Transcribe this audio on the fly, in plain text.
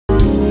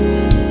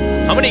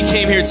How many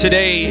came here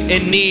today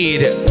in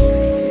need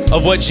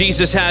of what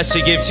Jesus has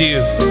to give to you?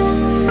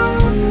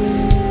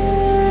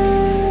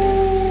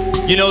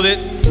 You know that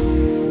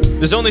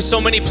there's only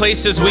so many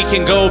places we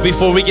can go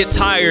before we get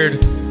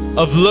tired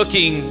of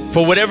looking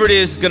for whatever it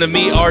is going to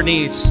meet our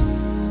needs,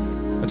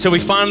 until we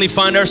finally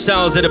find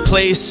ourselves at a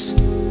place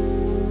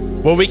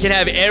where we can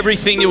have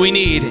everything that we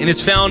need, and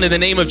it's found in the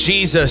name of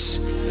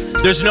Jesus.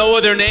 There's no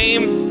other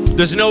name,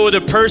 there's no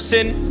other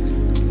person,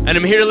 and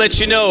I'm here to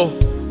let you know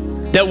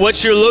that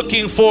what you're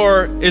looking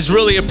for is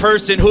really a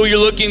person. Who you're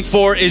looking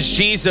for is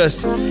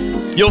Jesus.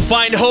 You'll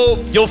find hope,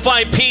 you'll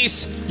find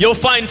peace, you'll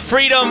find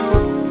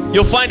freedom,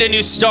 you'll find a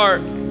new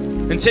start.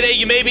 And today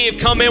you maybe have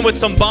come in with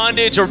some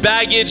bondage or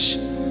baggage.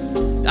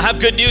 I have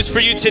good news for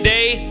you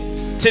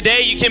today.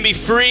 Today you can be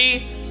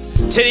free.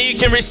 Today you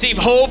can receive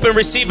hope and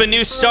receive a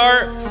new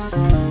start.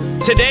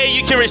 Today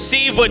you can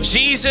receive what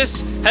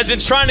Jesus has been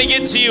trying to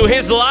get to you.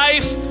 His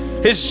life,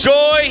 His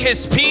joy,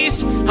 His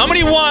peace. How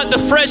many want the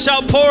fresh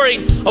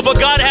outpouring of what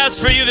God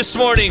has for you this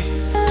morning?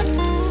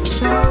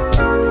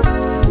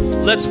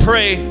 Let's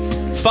pray.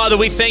 Father,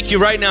 we thank you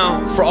right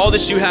now for all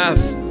that you have.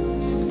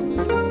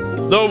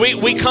 Lord,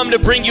 we come to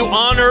bring you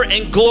honor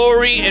and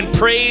glory and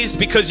praise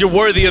because you're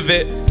worthy of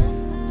it.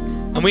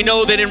 And we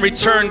know that in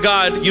return,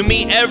 God, you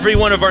meet every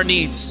one of our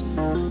needs.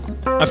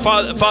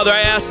 Father,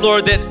 I ask,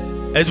 Lord, that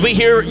as we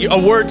hear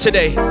a word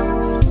today,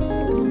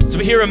 as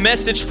we hear a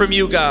message from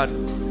you, God,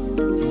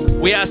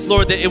 we ask,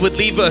 Lord, that it would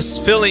leave us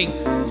feeling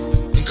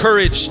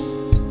encouraged.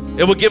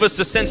 It will give us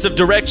a sense of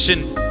direction.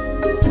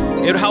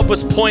 It would help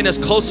us point us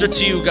closer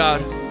to you,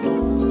 God.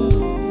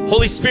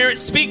 Holy Spirit,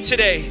 speak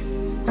today.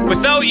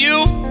 Without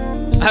you,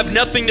 I have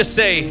nothing to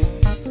say.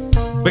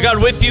 But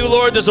God, with you,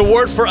 Lord, there's a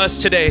word for us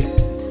today.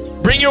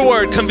 Bring your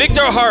word. Convict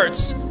our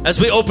hearts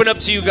as we open up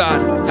to you,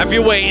 God. Have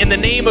your way. In the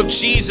name of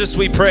Jesus,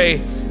 we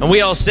pray. And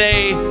we all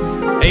say,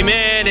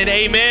 amen and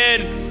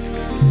amen.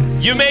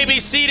 You may be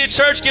seated,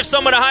 church. Give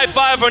someone a high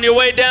five on your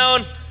way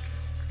down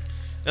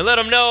and let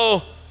them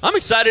know, I'm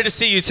excited to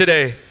see you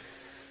today.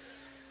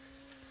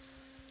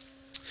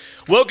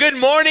 Well, good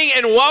morning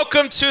and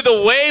welcome to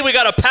The Way. We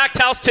got a packed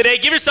house today.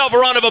 Give yourself a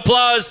round of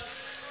applause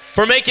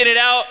for making it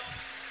out.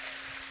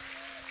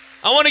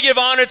 I want to give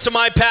honor to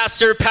my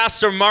pastor,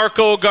 Pastor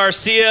Marco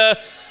Garcia,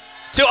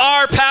 to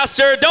our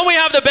pastor. Don't we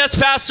have the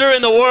best pastor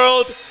in the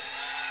world?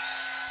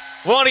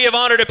 We want to give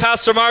honor to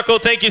Pastor Marco.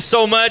 Thank you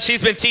so much.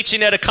 He's been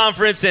teaching at a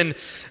conference and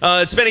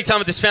spending time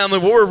with his family.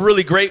 We're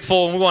really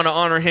grateful and we want to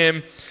honor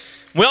him.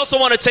 We also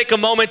want to take a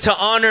moment to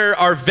honor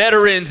our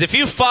veterans. If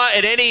you fought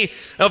at any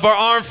of our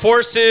armed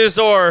forces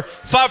or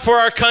fought for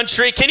our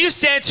country, can you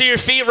stand to your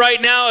feet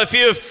right now if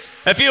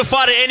you've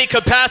fought at any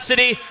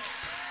capacity?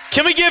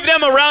 Can we give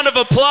them a round of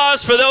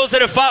applause for those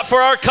that have fought for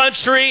our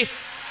country?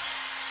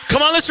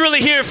 Come on, let's really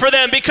hear it for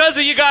them. Because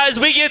of you guys,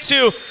 we get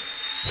to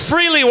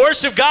freely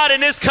worship God in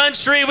this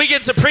country. We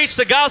get to preach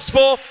the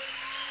gospel.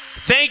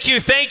 Thank you,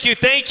 thank you,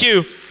 thank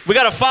you. We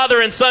got a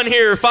father and son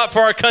here who fought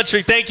for our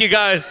country. Thank you,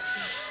 guys.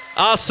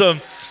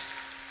 Awesome.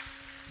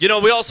 You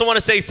know, we also want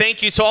to say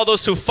thank you to all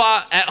those who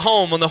fought at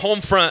home on the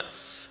home front.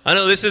 I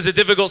know this is a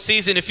difficult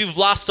season. If you've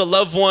lost a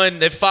loved one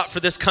that fought for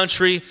this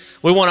country,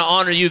 we want to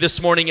honor you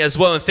this morning as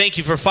well. And thank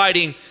you for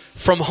fighting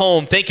from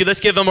home. Thank you. Let's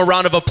give them a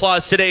round of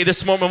applause today,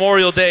 this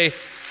Memorial Day.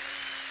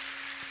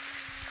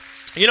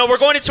 You know, we're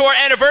going into our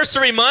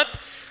anniversary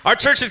month. Our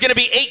church is going to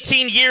be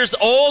 18 years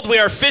old. We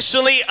are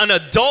officially an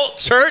adult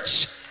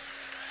church.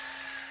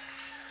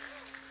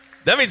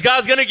 That means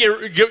God's going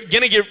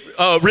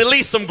to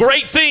release some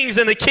great things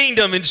in the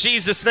kingdom in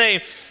Jesus'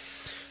 name.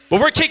 But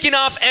we're kicking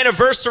off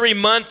anniversary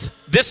month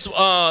this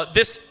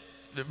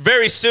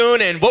very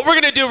soon. And what we're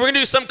going to do, we're going to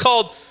do something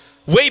called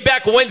Way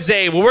Back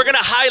Wednesday, where we're going to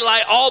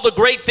highlight all the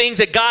great things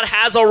that God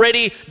has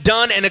already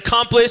done and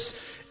accomplished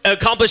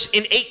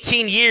in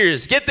 18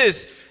 years. Get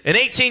this. In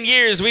 18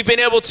 years, we've been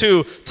able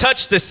to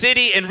touch the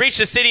city and reach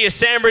the city of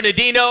San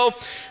Bernardino.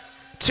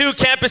 2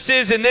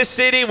 campuses in this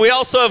city. We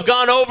also have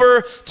gone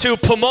over to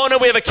Pomona.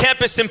 We have a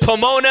campus in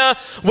Pomona.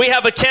 We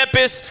have a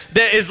campus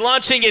that is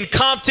launching in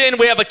Compton.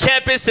 We have a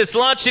campus that's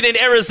launching in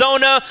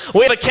Arizona.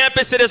 We have a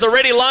campus that has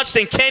already launched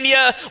in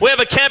Kenya. We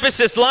have a campus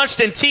that's launched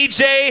in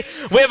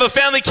TJ. We have a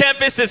family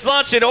campus that's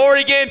launched in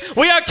Oregon.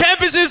 We have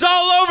campuses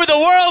all over the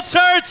world,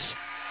 church.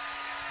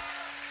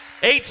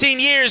 18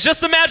 years.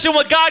 Just imagine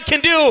what God can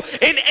do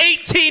in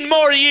 18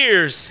 more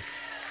years.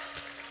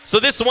 So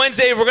this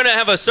Wednesday, we're going to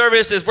have a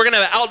service. We're going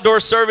to have an outdoor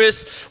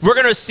service. We're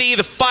going to see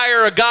the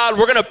fire of God.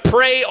 We're going to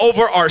pray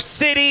over our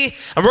city.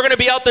 And we're going to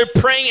be out there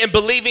praying and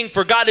believing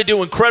for God to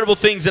do incredible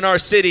things in our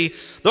city.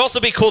 There'll also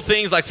be cool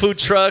things like food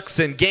trucks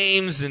and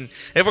games. And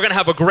we're going to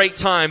have a great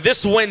time.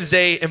 This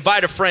Wednesday,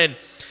 invite a friend.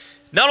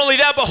 Not only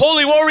that, but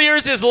Holy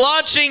Warriors is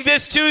launching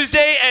this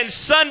Tuesday and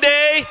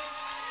Sunday.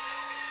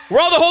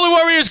 Where all the Holy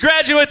Warriors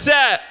graduates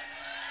at?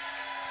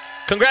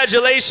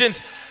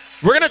 Congratulations.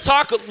 We're going to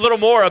talk a little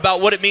more about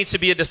what it means to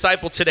be a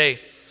disciple today.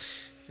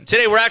 And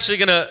today we're actually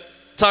going to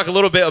talk a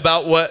little bit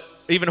about what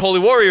even Holy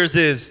Warriors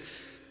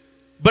is.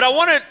 But I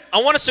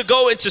want us to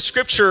go into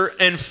Scripture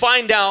and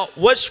find out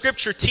what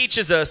Scripture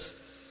teaches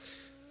us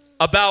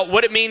about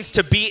what it means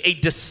to be a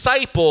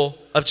disciple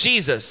of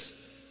Jesus.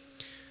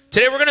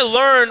 Today we're going to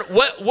learn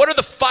what are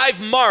the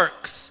 5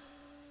 marks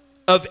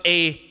of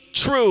a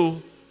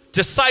true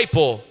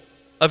disciple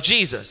of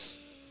Jesus.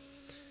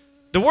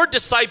 The word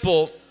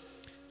disciple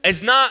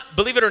is not,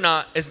 believe it or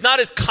not, is not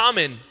as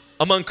common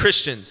among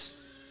Christians.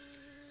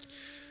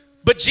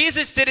 But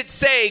Jesus didn't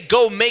say,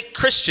 go make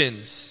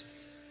Christians.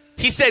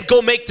 He said,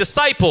 go make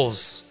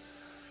disciples.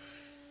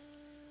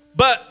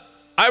 But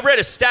I read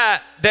a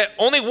stat that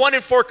only 1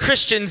 in 4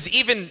 Christians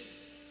even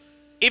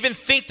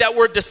think that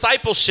word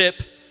discipleship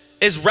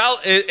is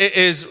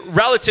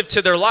relative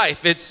to their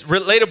life. It's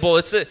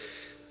relatable.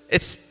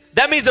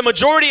 That means the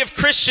majority of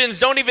Christians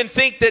don't even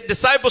think that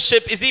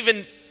discipleship is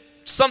even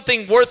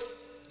something worth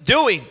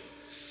doing.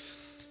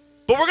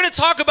 But we're going to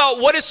talk about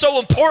what is so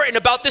important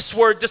about this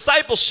word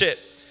discipleship.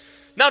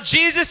 Now,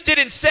 Jesus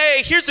didn't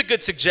say, here's a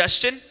good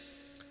suggestion.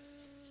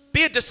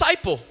 Be a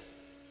disciple.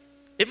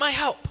 It might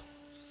help.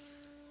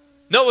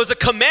 No, it was a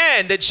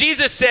command that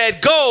Jesus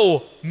said,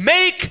 go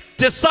make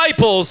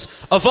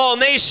disciples of all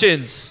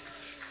nations.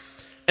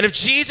 And if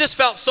Jesus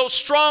felt so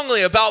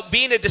strongly about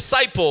being a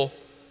disciple,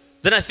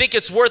 then I think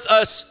it's worth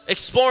us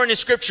exploring the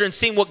scripture and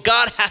seeing what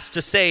God has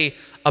to say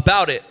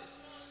about it.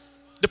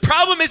 The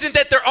problem isn't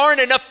that there aren't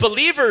enough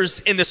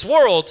believers in this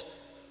world.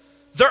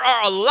 There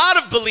are a lot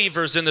of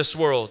believers in this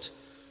world.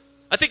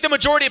 I think the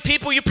majority of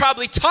people you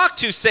probably talk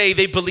to say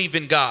they believe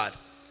in God.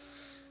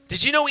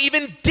 Did you know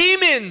even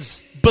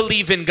demons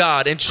believe in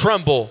God and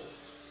tremble?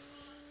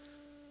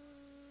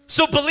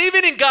 So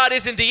believing in God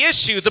isn't the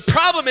issue. The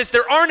problem is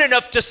there aren't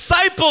enough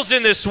disciples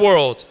in this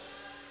world.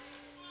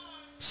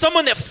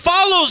 Someone that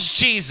follows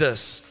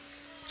Jesus.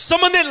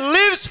 Someone that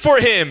lives for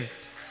him.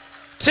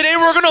 Today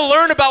we're going to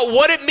learn about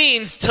what it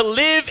means to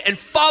live and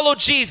follow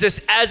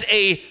Jesus as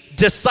a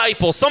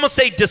disciple. Someone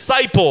say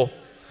disciple.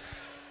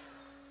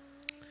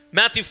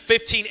 Matthew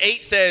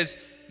 15:8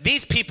 says,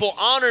 these people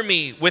honor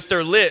me with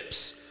their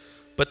lips,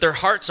 but their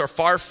hearts are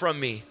far from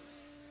me.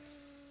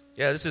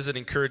 Yeah, this is an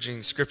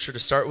encouraging scripture to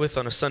start with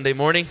on a Sunday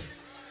morning.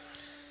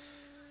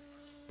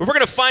 But we're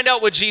going to find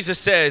out what Jesus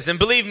says. And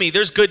believe me,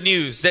 there's good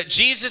news that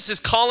Jesus is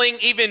calling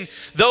even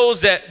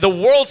those that the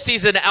world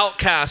sees as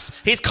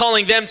outcasts. He's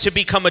calling them to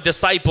become a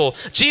disciple.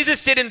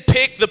 Jesus didn't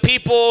pick the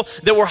people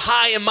that were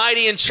high and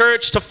mighty in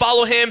church to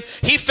follow him.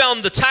 He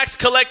found the tax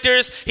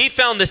collectors. He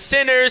found the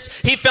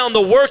sinners. He found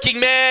the working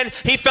man.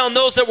 He found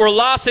those that were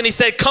lost, and he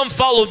said, come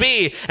follow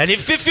me. And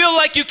if you feel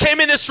like you came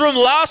in this room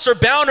lost or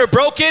bound or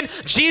broken,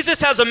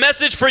 Jesus has a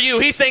message for you.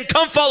 He's saying,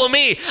 come follow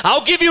me.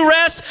 I'll give you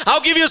rest.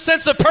 I'll give you a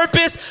sense of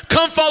purpose.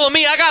 Come follow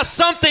me. I got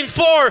something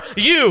for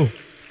you.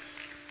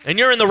 And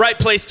you're in the right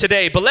place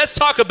today. But let's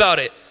talk about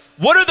it.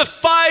 What are the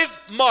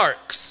 5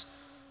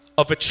 marks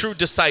of a true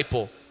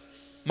disciple?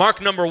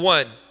 Mark number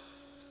 1.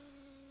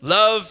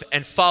 Love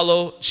and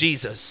follow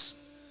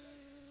Jesus.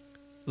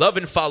 Love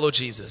and follow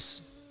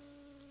Jesus.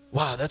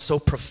 Wow, that's so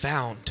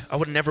profound. I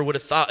never would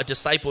have thought a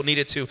disciple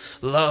needed to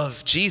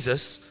love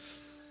Jesus.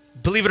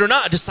 Believe it or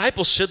not, a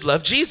disciple should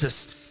love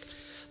Jesus.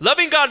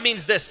 Loving God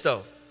means this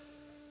though.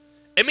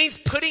 It means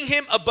putting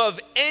him above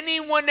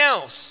anyone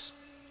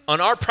else on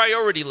our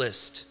priority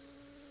list.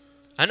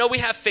 I know we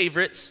have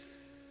favorites.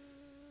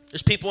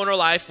 There's people in our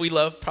life we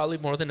love probably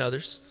more than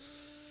others.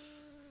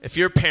 If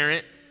you're a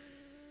parent,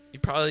 you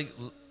probably,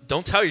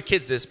 don't tell your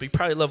kids this, but you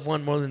probably love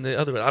one more than the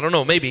other. I don't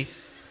know, maybe.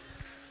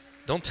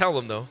 Don't tell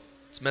them though.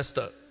 It's messed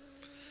up.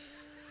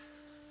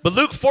 But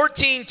Luke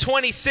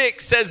 14:26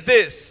 says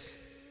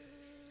this.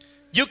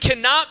 You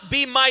cannot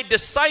be my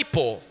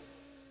disciple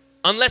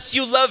unless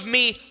you love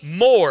me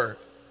more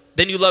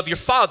than you love your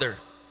father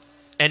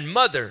and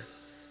mother,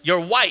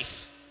 your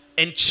wife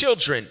and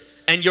children,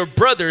 and your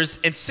brothers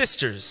and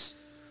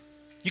sisters.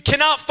 You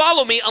cannot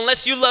follow me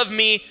unless you love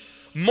me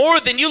more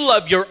than you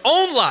love your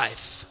own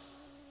life.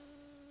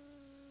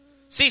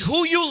 See,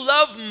 who you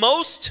love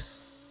most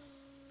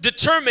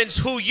determines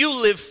who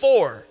you live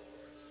for.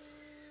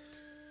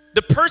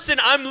 The person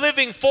I'm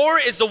living for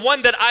is the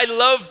one that I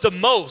love the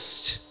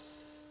most.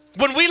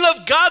 When we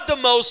love God the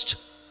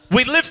most,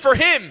 we live for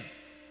him.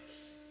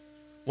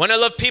 When I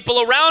love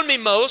people around me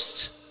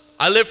most,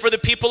 I live for the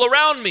people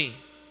around me.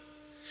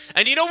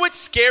 And you know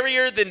what's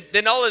scarier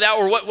than all of that,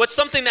 or what's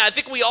something that I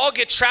think we all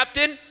get trapped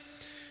in?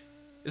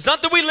 It's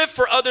not that we live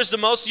for others the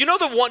most. You know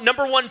the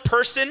number one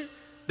person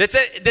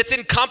that's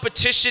in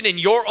competition in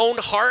your own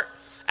heart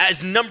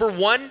as number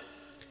one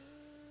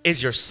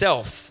is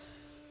yourself.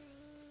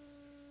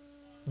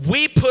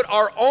 We put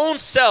our own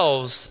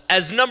selves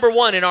as number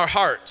one in our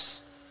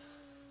hearts.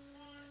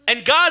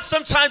 And God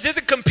sometimes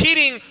isn't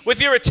competing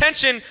with your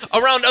attention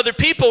around other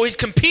people. He's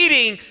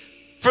competing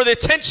for the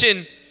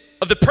attention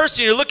of the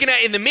person you're looking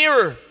at in the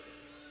mirror.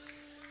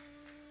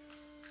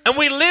 And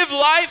we live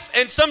life,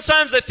 and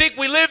sometimes I think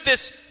we live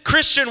this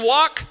Christian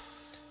walk,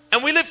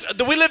 and we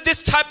live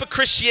this type of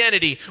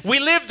Christianity. We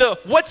live the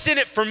what's in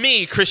it for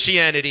me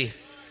Christianity.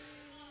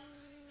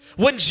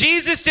 When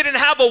Jesus didn't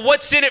have a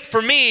what's in it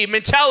for me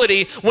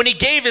mentality when he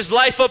gave his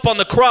life up on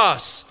the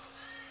cross.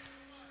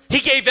 He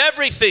gave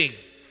everything.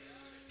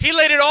 He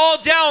laid it all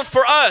down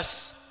for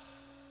us.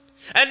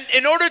 And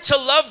in order to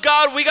love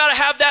God, we got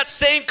to have that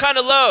same kind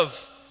of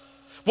love,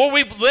 where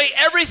we lay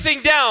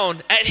everything down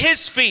at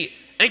his feet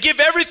and give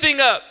everything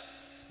up,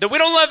 that we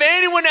don't love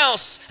anyone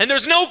else, and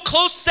there's no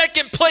close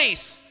second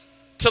place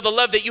to the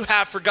love that you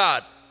have for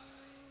God.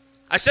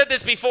 I said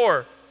this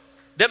before,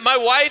 that my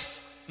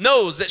wife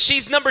knows that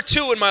she's number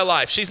 2 in my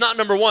life. She's not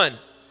number 1.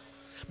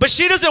 But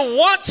she doesn't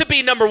want to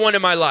be number 1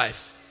 in my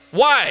life.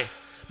 Why?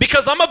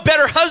 Because I'm a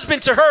better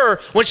husband to her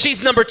when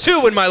she's number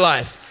 2 in my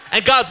life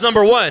and God's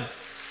number 1.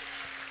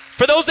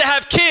 For those that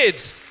have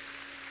kids,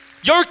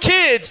 your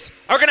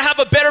kids are going to have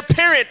a better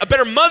parent, a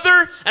better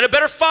mother, and a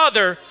better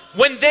father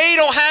when they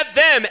don't have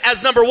them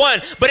as number 1.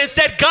 But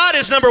instead, God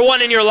is number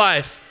 1 in your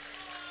life.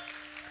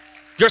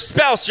 Your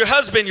spouse, your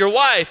husband, your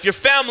wife, your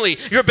family,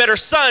 your better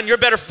son, your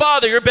better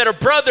father, your better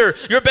brother,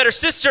 your better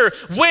sister,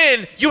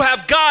 when you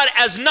have God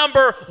as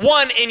number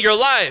 1 in your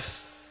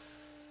life.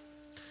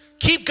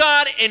 Keep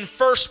God in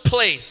first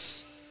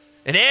place,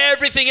 and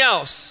everything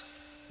else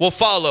will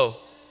follow.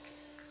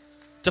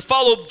 To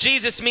follow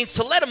Jesus means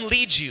to let him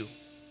lead you.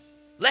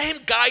 Let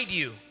him guide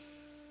you.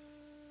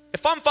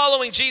 If I'm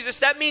following Jesus,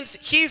 that means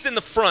he's in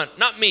the front,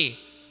 not me.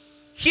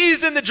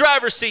 He's in the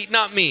driver's seat,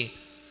 not me.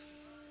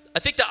 I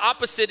think the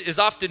opposite is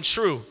often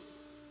true.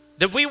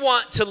 That we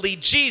want to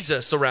lead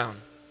Jesus around.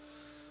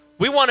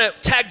 We want to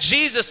tag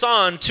Jesus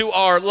on to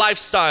our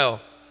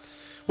lifestyle.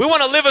 We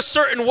want to live a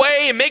certain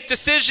way and make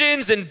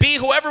decisions and be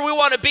whoever we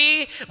want to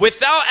be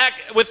without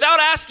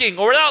asking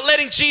or without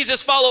letting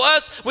Jesus follow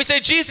us. We say,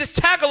 Jesus,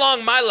 tag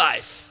along my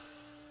life.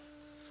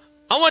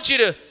 I want you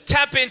to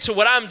tap into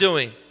what I'm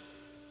doing.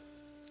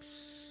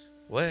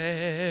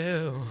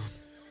 Well,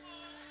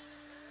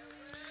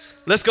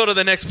 let's go to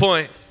the next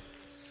point.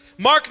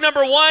 Mark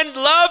number 1,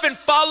 love and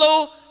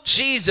follow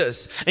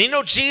Jesus. And you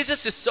know,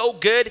 Jesus is so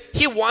good,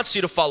 he wants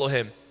you to follow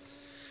him.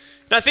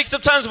 And I think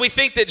sometimes we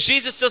think that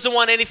Jesus doesn't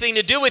want anything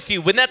to do with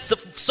you, when that's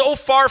so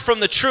far from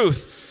the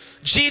truth.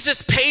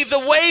 Jesus paved the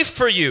way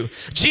for you.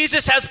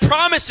 Jesus has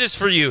promises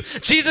for you.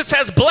 Jesus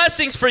has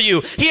blessings for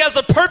you. He has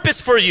a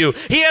purpose for you.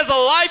 He has a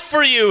life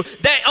for you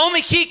that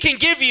only he can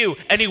give you,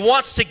 and he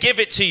wants to give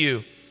it to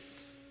you.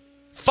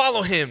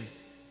 Follow him.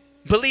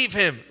 Believe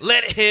him.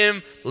 Let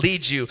him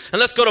lead you. And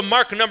let's go to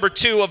Mark number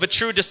 2 of a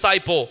true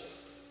disciple.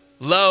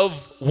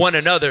 Love one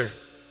another.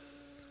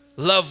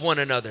 Love one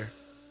another.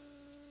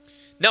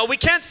 Now, we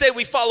can't say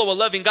we follow a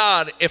loving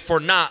God if we're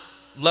not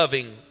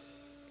loving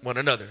one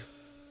another.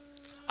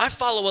 I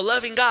follow a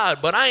loving God,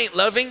 but I ain't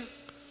loving.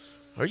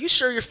 Are you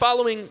sure you're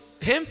following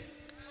him?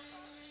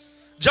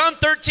 John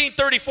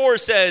 13:34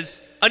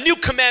 says, a new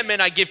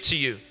commandment I give to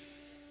you.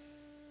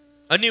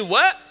 A new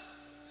what?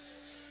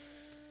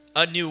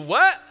 A new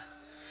what?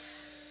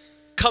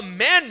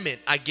 Commandment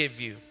I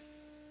give you.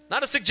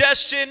 Not a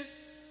suggestion,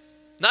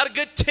 not a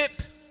good tip.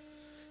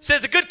 It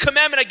says, a good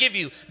commandment I give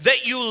you,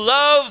 that you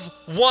love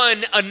one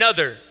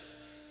another.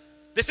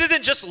 This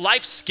isn't just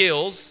life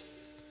skills.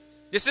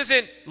 This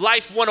isn't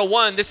life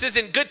 101. This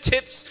isn't good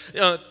tips,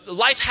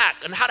 life hack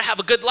on how to have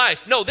a good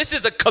life. No, this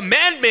is a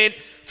commandment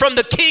from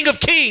the King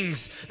of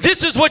Kings.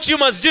 This is what you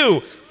must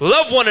do.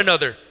 Love one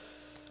another,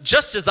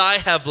 just as I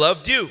have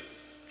loved you.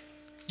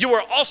 You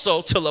are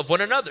also to love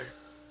one another.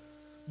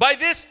 By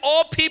this,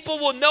 all people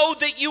will know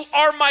that you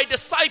are my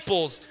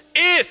disciples,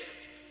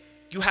 if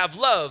you have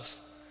love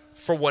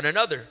for one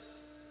another.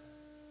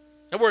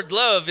 The word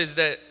love is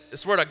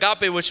this word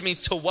agape, which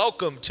means to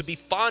welcome, to be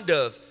fond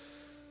of.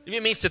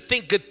 It means to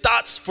think good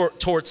thoughts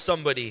towards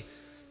somebody,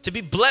 to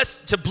be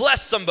blessed, to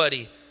bless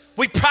somebody.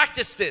 We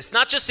practice this,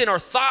 not just in our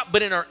thought,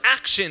 but in our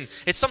action.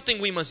 It's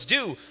something we must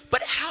do.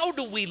 But how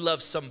do we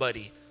love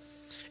somebody?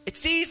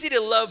 It's easy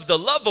to love the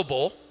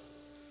lovable.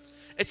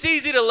 It's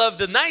easy to love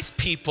the nice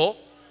people.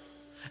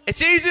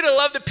 It's easy to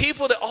love the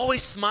people that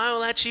always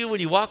smile at you when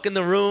you walk in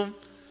the room.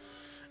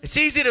 It's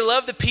easy to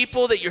love the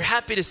people that you're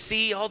happy to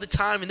see all the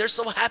time, and they're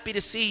so happy to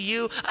see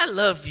you. I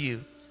love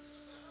you.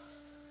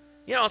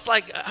 You know, it's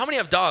like, how many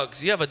have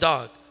dogs? You have a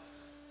dog.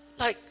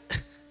 Like,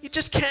 you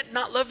just can't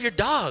not love your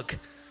dog.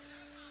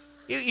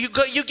 You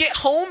get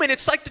home, and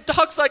it's like the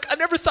dog's like, I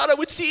never thought I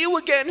would see you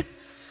again.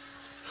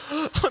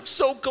 I'm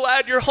so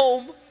glad you're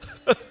home.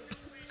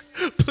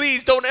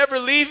 Please don't ever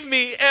leave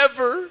me,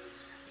 ever.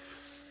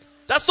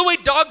 That's the way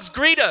dogs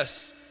greet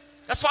us.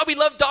 That's why we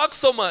love dogs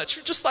so much.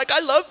 You're just like,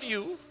 I love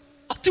you.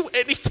 I'll do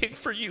anything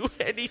for you,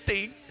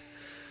 anything.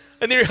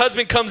 And then your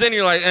husband comes in and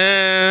you're like,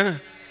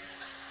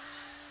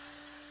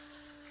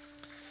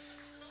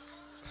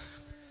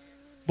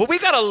 But we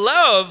got to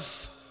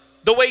love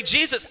the way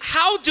Jesus.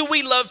 How do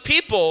we love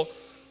people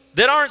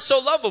that aren't so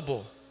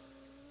lovable?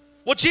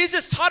 Well,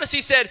 Jesus taught us,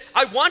 he said,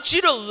 I want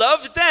you to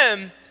love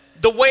them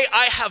the way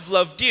I have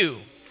loved you.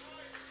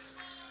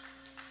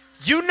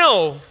 You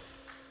know,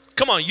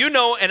 come on, you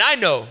know, and I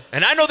know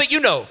that you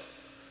know,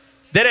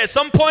 that at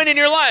some point in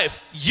your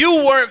life,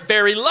 you weren't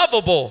very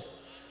lovable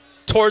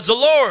towards the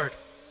Lord.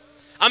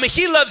 I mean,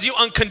 he loves you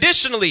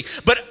unconditionally.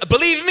 But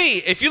believe me,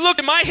 if you look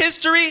at my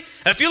history,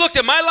 if you looked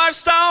at my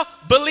lifestyle,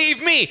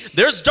 believe me,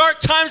 there's dark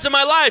times in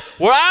my life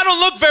where I don't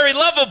look very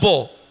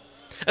lovable.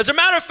 As a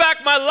matter of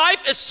fact, my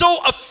life is so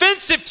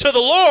offensive to the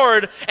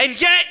Lord, and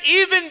yet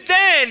even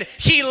then,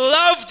 he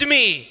loved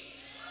me.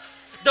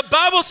 The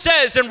Bible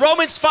says in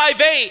Romans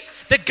 5:8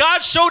 that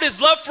God showed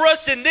his love for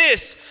us in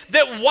this,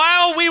 that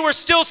while we were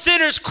still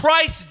sinners,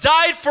 Christ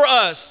died for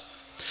us.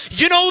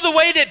 You know the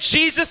way that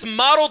Jesus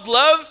modeled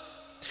love?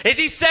 Is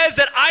he says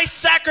that I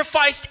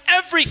sacrificed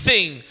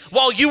everything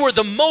while you were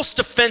the most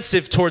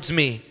offensive towards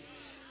me.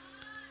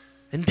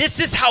 And this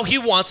is how he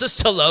wants us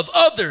to love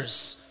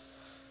others.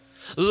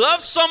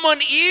 Love someone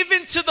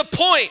even to the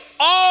point,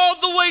 all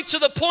the way to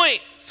the point,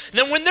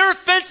 that when they're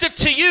offensive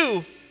to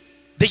you,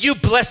 that you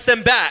bless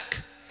them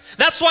back.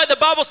 That's why the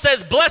Bible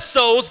says, bless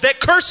those that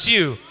curse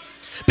you.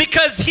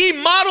 Because he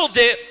modeled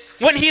it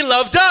when he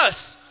loved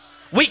us.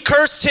 We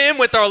cursed him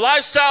with our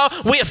lifestyle.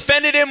 We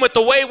offended him with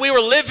the way we were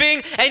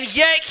living. And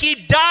yet he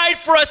died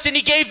for us and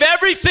he gave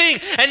everything.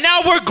 And now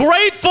we're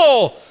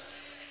grateful.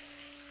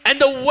 And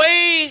the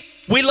way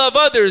we love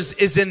others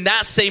is in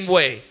that same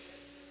way.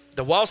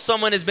 That while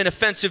someone has been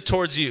offensive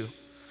towards you,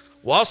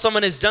 while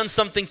someone has done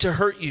something to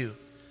hurt you,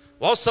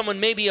 while someone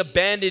maybe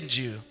abandoned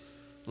you,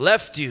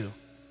 left you,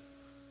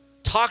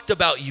 talked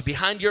about you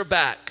behind your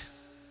back,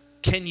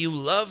 can you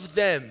love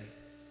them,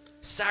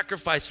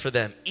 sacrifice for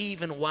them,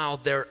 even while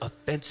they're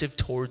offensive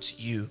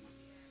towards you?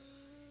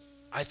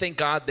 I thank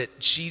God that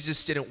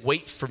Jesus didn't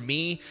wait for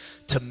me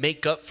to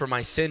make up for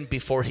my sin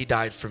before he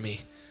died for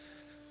me,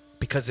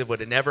 because it would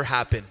have never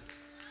happened.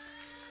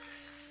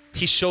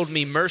 He showed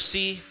me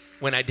mercy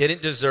when I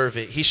didn't deserve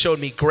it. He showed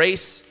me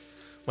grace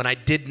when I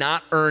did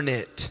not earn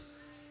it.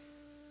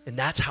 And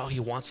that's how he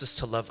wants us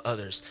to love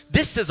others.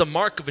 This is a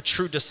mark of a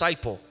true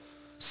disciple.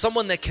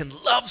 Someone that can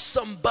love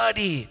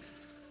somebody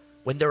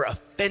when they're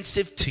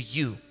offensive to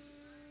you.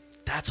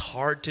 That's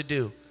hard to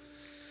do.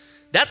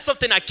 That's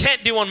something I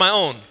can't do on my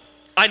own.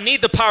 I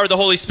need the power of the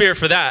Holy Spirit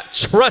for that.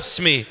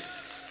 Trust me.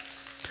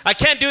 I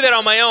can't do that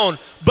on my own.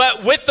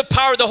 But with the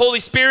power of the Holy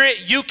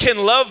Spirit, you can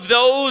love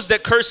those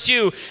that curse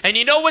you. And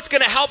you know what's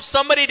going to help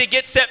somebody to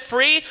get set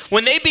free?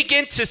 When they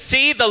begin to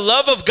see the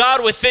love of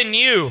God within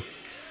you.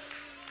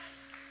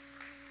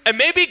 And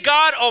maybe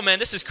God, oh man,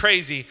 this is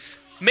crazy.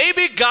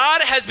 Maybe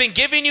God has been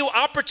giving you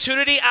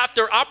opportunity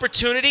after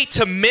opportunity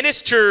to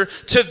minister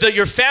to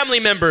your family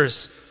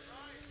members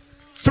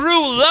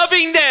through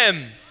loving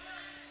them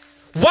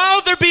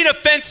while they're being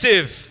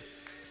offensive.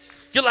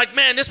 You're like,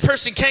 man, this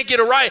person can't get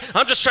it right.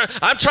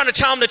 I'm trying to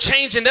tell them to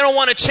change and they don't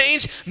want to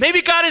change.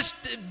 Maybe God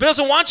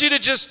doesn't want you to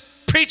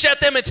just preach at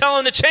them and tell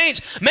them to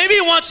change. Maybe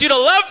he wants you to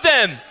love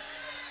them.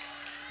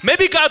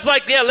 Maybe God's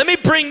like, yeah, let me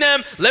bring them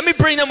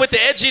with the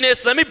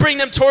edginess. Let me bring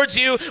them towards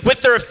you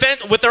with their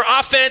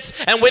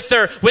offense and with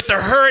their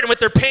hurt and with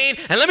their pain.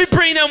 And let me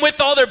bring them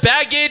with all their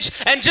baggage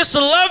and just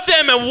love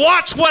them and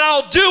watch what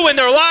I'll do in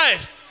their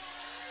life.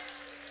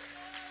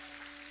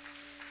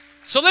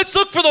 So let's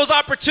look for those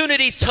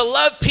opportunities to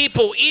love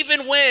people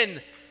even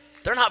when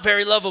they're not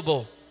very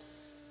lovable.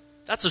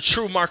 That's a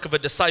true mark of a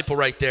disciple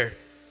right there.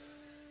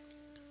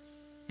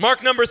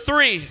 Mark number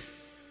 3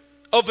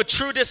 of a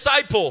true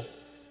disciple.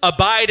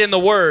 Abide in the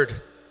word.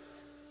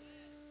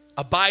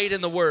 Abide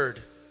in the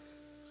word.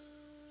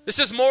 This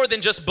is more than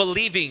just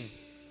believing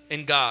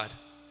in God,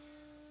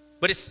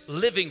 but it's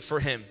living for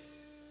him.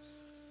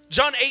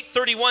 John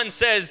 8:31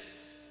 says,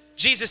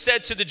 Jesus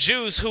said to the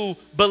Jews who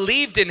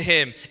believed in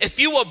him, if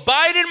you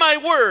abide in my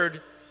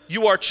word,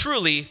 you are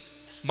truly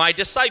my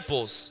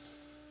disciples.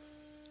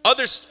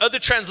 Other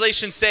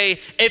translations say,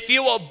 if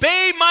you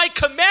obey my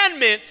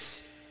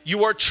commandments,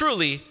 you are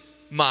truly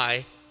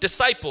my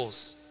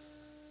disciples.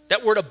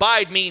 That word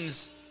abide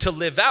means to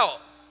live out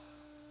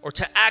or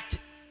to act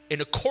in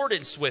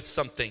accordance with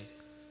something.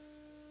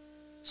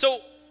 So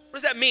what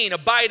does that mean,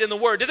 abide in the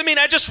word? Does it mean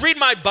I just read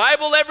my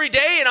Bible every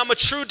day and I'm a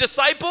true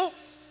disciple?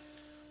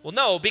 Well,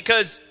 no,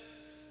 because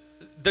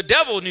the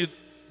devil knew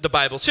the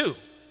Bible too.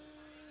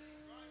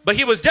 But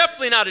he was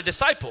definitely not a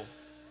disciple.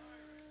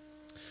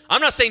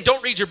 I'm not saying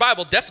don't read your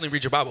Bible. Definitely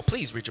read your Bible.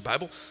 Please read your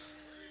Bible.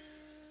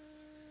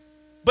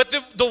 But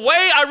the way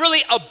I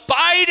really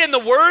abide in the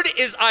word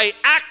is I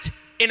act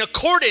in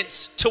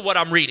accordance to what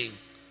I'm reading.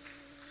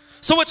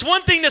 So it's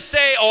one thing to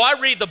say, oh,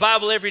 I read the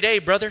Bible every day,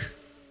 brother.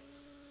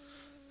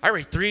 I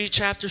read 3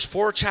 chapters,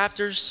 4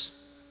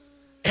 chapters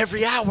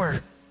every hour.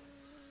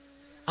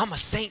 I'm a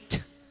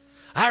saint.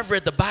 I've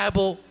read the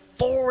Bible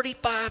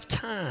 45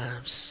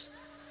 times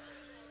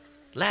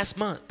last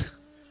month.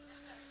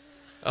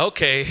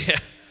 Okay.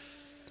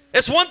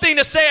 It's one thing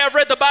to say I've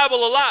read the Bible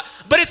a lot,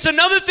 but it's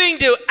another thing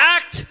to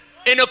act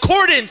in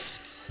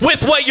accordance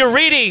with what you're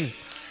reading.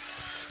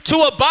 To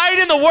abide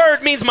in the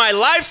word means my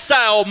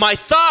lifestyle, my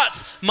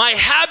thoughts, my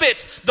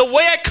habits, the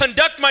way I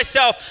conduct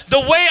myself, the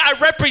way I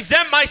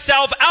represent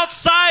myself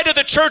outside of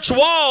the church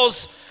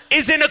walls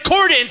is in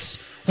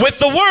accordance with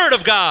the word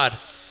of God.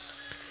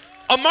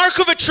 A mark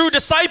of a true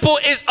disciple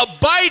is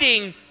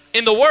abiding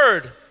in the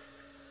word.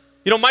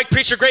 You know, Mike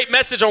preached a great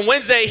message on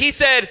Wednesday. He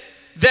said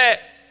that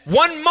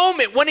one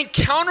moment, one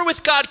encounter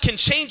with God can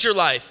change your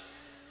life,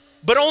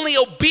 but only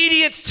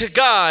obedience to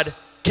God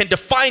can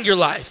define your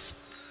life.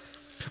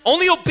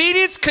 Only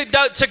obedience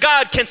to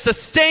God can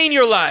sustain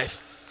your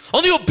life.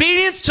 Only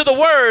obedience to the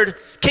word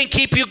can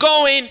keep you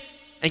going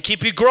and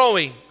keep you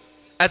growing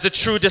as a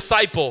true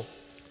disciple.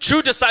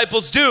 True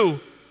disciples do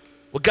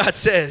what God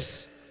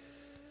says.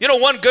 You know,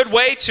 one good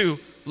way to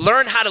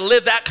learn how to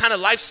live that kind of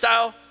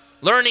lifestyle,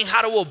 learning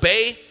how to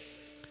obey,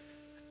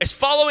 is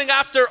following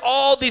after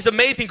all these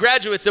amazing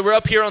graduates that were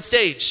up here on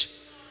stage.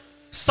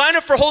 Sign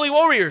up for Holy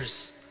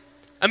Warriors.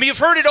 I mean, you've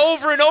heard it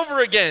over and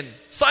over again.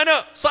 Sign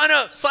up, sign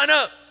up, sign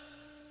up.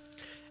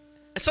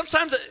 And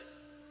sometimes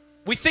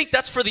we think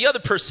that's for the other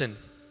person.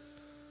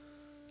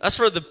 That's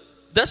for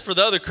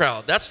the other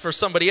crowd. That's for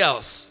somebody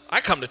else.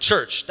 I come to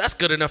church. That's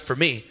good enough for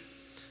me.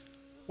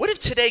 What if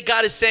today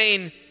God is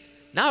saying,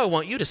 now I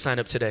want you to sign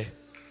up today.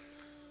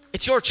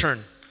 It's your turn.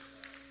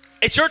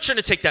 It's your turn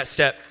to take that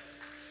step.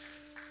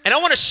 And I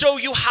want to show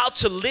you how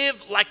to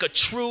live like a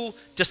true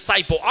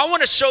disciple. I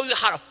want to show you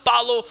how to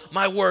follow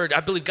my word. I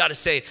believe God is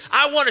saying,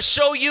 I want to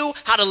show you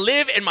how to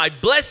live in my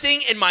blessing,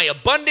 in my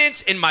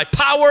abundance, in my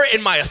power,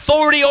 in my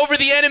authority over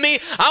the enemy.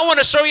 I want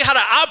to show you how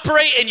to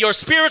operate in your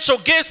spiritual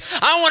gifts.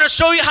 I want to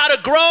show you how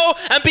to grow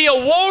and be a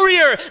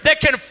warrior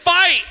that can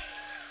fight.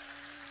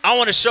 I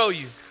want to show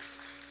you.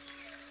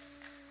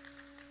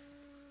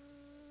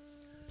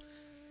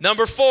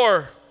 Number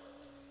 4,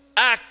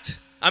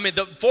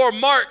 the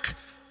mark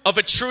of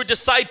a true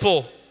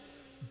disciple: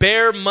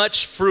 bear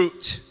much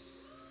fruit.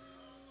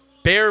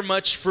 Bear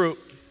much fruit.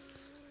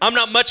 I'm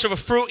not much of a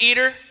fruit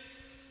eater.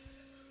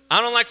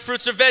 I don't like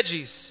fruits or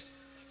veggies.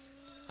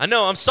 I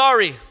know, I'm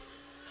sorry.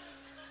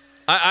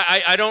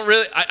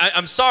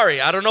 I'm sorry.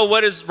 I don't know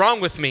what is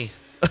wrong with me.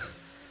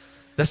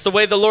 That's the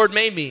way the Lord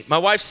made me. My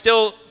wife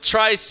still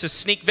tries to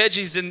sneak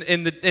veggies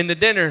in the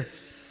dinner.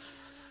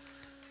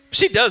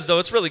 She does, though.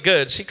 It's really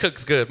good. She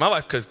cooks good. My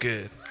wife cooks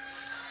good.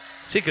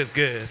 She cooks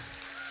good.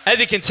 As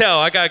you can tell,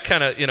 I got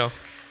kind of,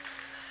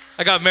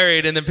 I got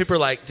married, and then people are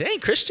like, dang,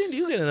 Christian,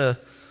 you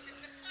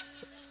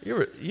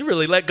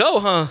really let go,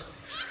 huh?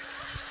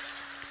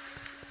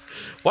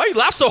 Why you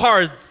laugh so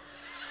hard?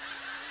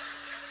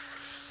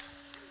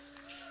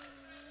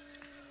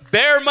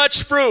 Bear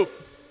much fruit.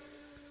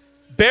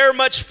 Bear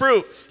much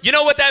fruit. You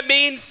know what that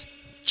means?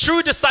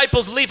 True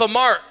disciples leave a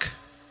mark.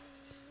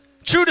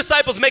 True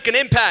disciples make an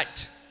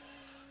impact.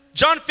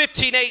 John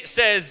 15:8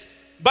 says,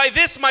 by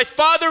this my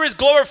Father is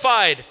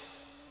glorified,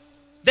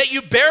 that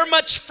you bear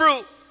much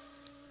fruit,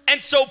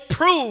 and so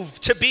prove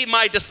to be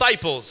my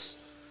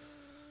disciples.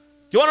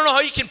 You want to know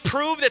how you can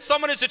prove that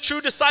someone is a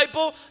true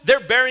disciple? They're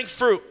bearing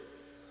fruit.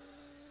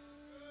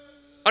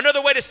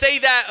 Another way to say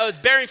that is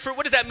bearing fruit.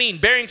 What does that mean?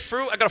 Bearing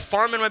fruit? I got a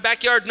farm in my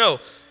backyard? No.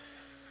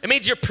 It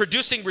means you're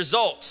producing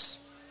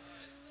results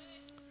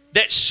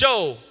that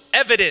show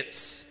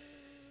evidence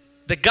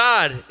that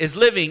God is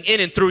living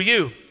in and through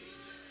you.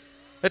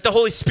 That the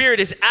Holy Spirit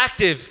is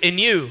active in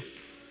you.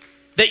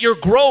 That you're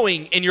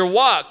growing in your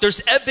walk.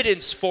 There's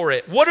evidence for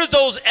it. What are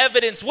those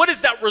evidence? What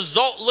does that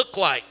result look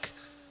like?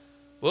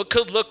 Well, it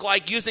could look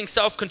like using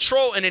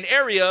self-control in an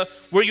area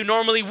where you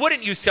normally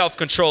wouldn't use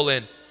self-control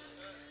in.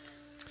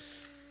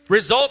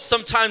 Results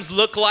sometimes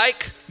look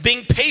like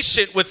being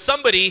patient with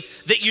somebody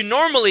that you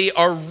normally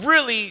are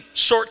really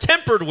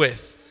short-tempered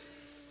with.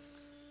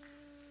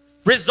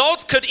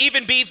 Results could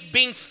even be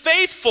being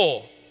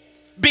faithful,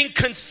 being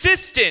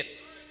consistent,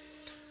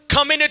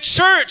 coming to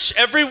church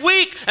every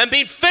week and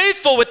being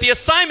faithful with the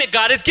assignment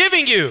God is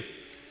giving you.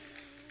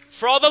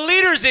 For all the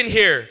leaders in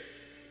here,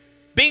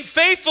 being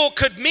faithful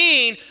could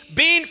mean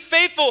being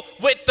faithful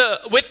with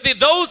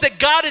those that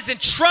God has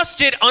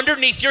entrusted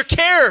underneath your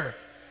care.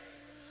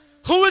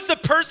 Who is the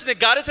person that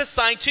God has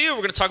assigned to you?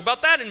 We're going to talk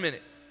about that in a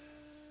minute.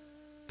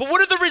 But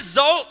what are the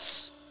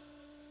results?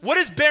 What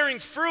is bearing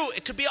fruit?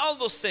 It could be all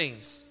those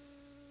things.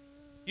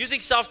 Using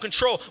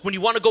self-control. When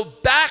you want to go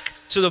back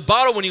to the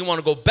bottle, when you want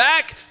to go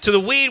back to the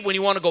weed, when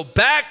you want to go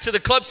back to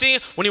the club scene,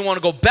 when you want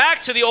to go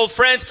back to the old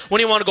friends,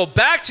 when you want to go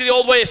back to the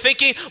old way of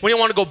thinking, when you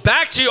want to go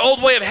back to your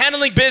old way of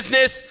handling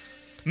business,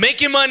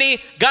 making money,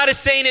 God is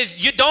saying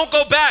is you don't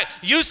go back.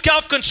 Use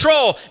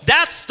self-control.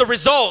 That's the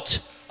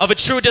result of a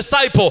true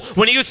disciple.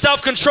 When you use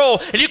self-control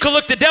and you can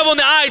look the devil in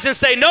the eyes and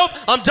say, nope,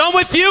 I'm done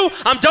with you.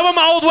 I'm done with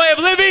my old way of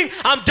living.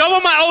 I'm done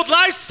with my old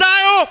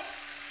lifestyle.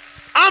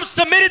 I'm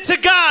submitted to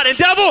God. And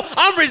devil,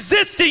 I'm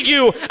resisting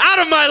you out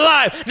of my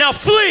life. Now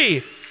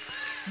flee.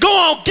 Go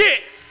on, get.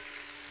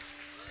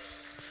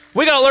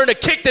 We got to learn to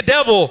kick the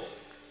devil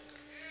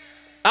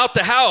out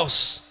the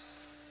house.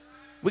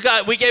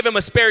 We gave him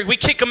a spare, we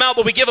kick him out,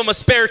 but we give him a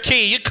spare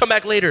key. You come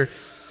back later.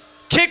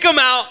 Kick him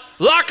out,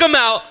 lock him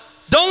out.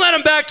 Don't let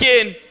him back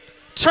in.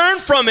 Turn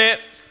from it.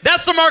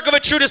 That's the mark of a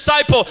true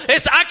disciple.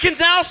 It's I can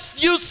now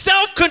use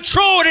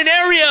self-control in an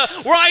area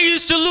where I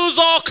used to lose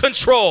all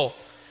control.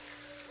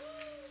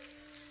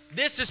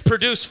 This is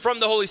produced from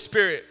the Holy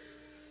Spirit.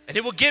 And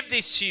it will give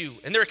these to you.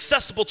 And they're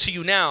accessible to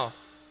you now.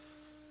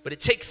 But it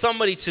takes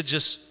somebody to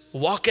just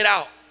walk it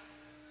out.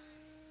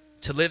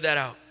 To live that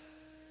out.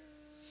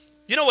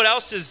 You know what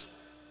else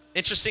is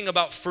interesting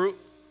about fruit?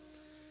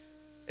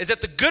 Is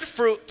that the good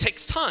fruit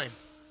takes time.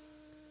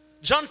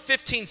 John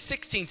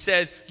 15:16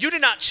 says, you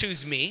did not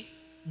choose me,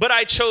 but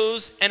I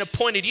chose and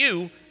appointed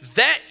you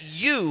that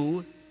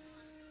you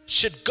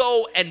should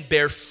go and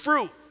bear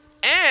fruit,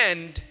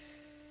 and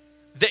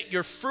that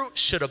your fruit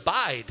should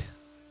abide.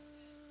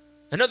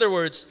 In other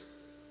words,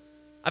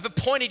 I've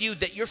appointed you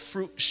that your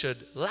fruit should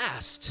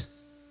last.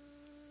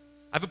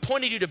 I've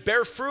appointed you to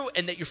bear fruit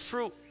and that your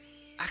fruit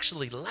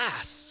actually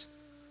lasts.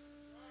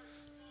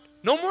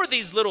 No more of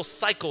these little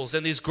cycles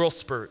and these growth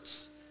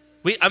spurts.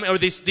 Or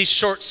these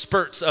short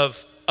spurts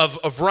of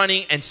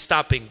running and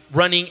stopping,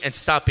 running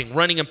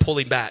and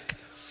pulling back.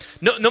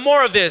 No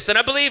more of this. And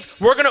I believe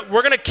we're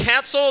gonna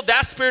cancel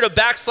that spirit of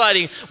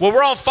backsliding where we're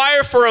on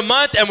fire for a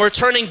month and we're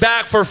turning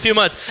back for a few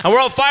months. And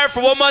we're on fire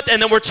for 1 month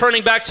and then we're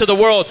turning back to the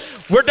world.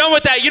 We're done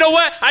with that. You know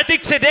what? I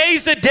think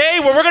today's the day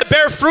where we're gonna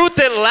bear fruit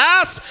that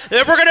lasts.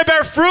 That we're gonna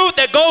bear fruit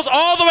that goes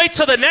all the way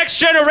to the next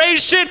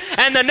generation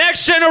and the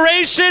next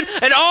generation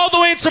and all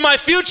the way into my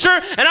future.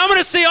 And I'm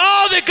gonna see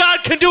all that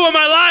God can do in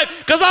my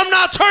life because I'm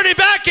not turning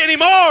back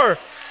anymore.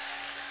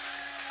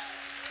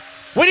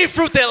 We need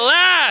fruit that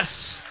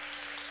lasts.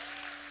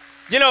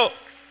 You know,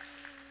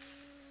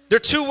 there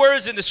are two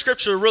words in the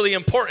scripture really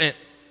important.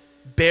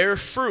 Bear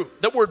fruit.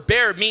 That word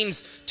bear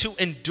means to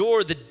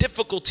endure the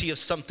difficulty of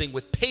something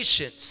with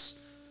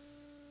patience.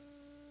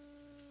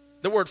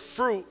 The word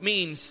fruit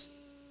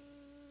means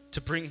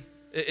to bring,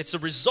 it's the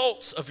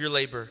results of your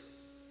labor.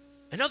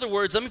 In other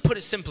words, let me put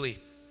it simply.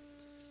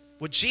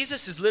 What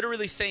Jesus is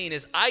literally saying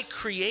is, I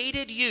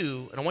created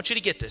you, and I want you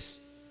to get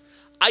this.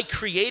 I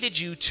created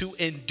you to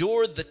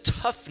endure the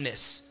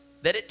toughness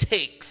that it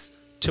takes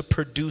to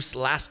produce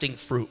lasting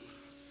fruit.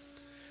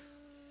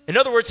 In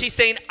other words, he's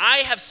saying, I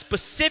have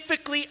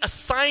specifically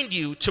assigned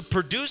you to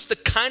produce the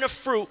kind of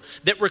fruit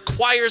that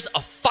requires a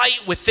fight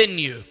within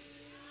you.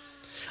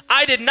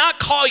 I did not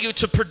call you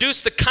to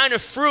produce the kind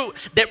of fruit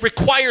that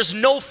requires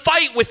no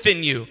fight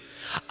within you.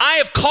 I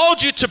have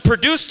called you to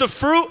produce the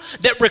fruit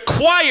that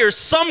requires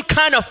some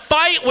kind of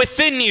fight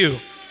within you.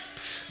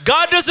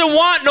 God doesn't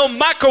want no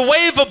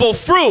microwavable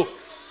fruit.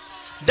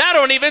 That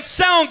don't even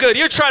sound good.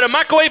 You're trying to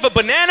microwave a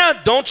banana?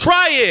 Don't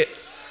try it.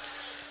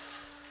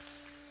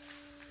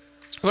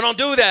 We don't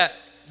do that.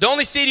 The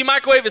only seed you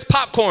microwave is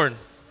popcorn.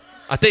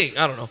 I think.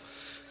 I don't know.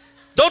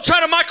 Don't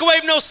try to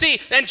microwave no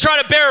seed and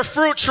try to bear a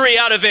fruit tree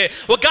out of it.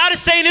 What God is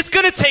saying, it's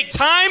going to take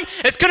time.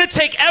 It's going to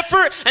take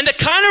effort. And the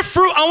kind of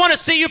fruit I want to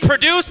see you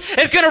produce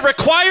is going to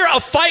require a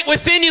fight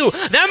within you.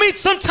 That means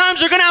sometimes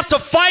you're going to have to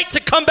fight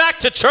to come back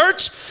to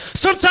church.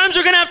 Sometimes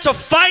you're going to have to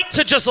fight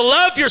to just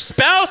love your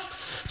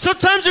spouse.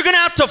 Sometimes you're going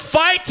to have to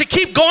fight to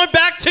keep going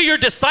back to your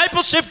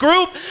discipleship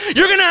group.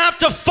 You're going to have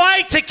to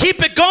fight to keep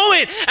it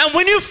going. And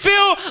when you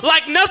feel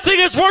like nothing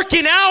is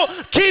working out,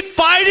 keep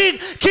fighting,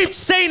 keep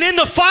staying in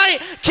the fight,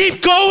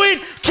 keep going,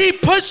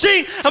 keep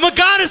pushing. And what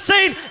God is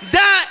saying,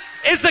 that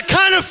is the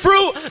kind of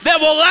fruit that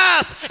will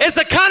last. It's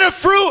the kind of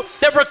fruit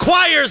that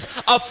requires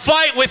a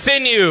fight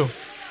within you.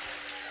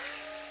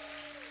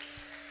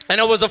 And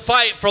it was a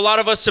fight for a lot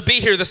of us to be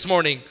here this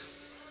morning.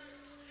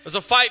 It was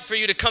a fight for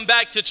you to come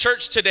back to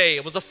church today.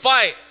 It was a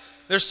fight.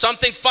 There's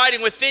something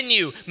fighting within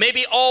you.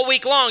 Maybe all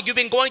week long you've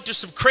been going through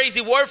some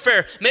crazy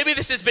warfare. Maybe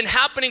this has been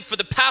happening for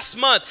the past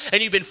month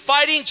and you've been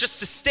fighting just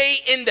to stay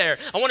in there.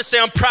 I want to say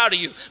I'm proud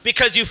of you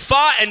because you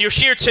fought and you're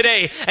here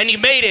today and you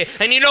made it.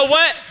 And you know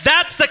what?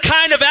 That's the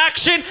kind of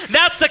action,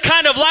 that's the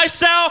kind of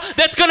lifestyle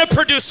that's going to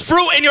produce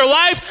fruit in your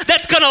life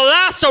that's going to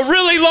last a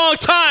really long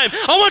time.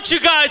 I want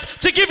you guys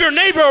to give your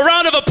neighbor a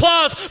round of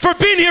applause for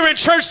being here in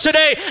church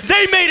today.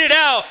 They made it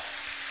out.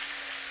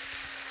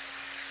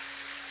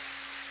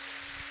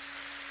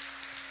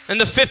 And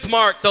the fifth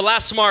mark, the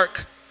last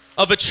mark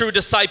of a true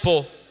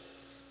disciple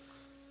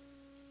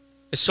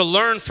is to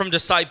learn from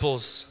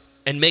disciples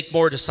and make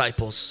more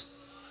disciples.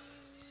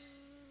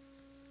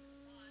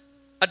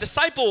 A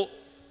disciple,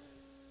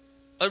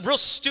 a real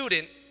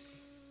student,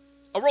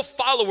 a real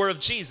follower of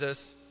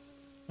Jesus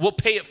will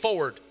pay it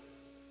forward.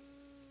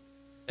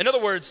 In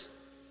other words,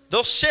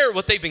 they'll share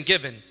what they've been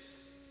given.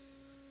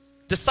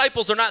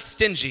 Disciples are not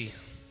stingy.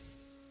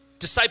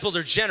 Disciples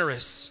are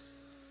generous.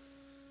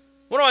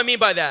 What do I mean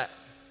by that?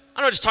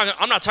 I'm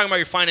not talking about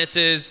your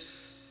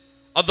finances.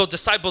 Although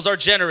disciples are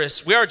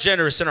generous, we are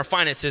generous in our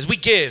finances. We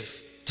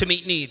give to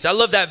meet needs. I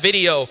love that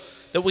video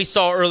that we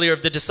saw earlier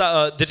of the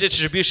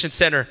distribution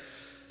center.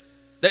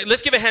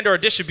 Let's give a hand to our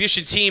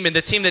distribution team and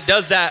the team that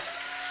does that.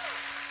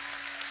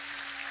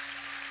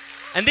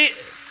 And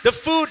the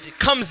food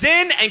comes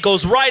in and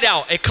goes right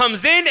out. It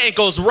comes in and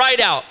goes right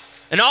out.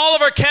 And all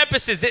of our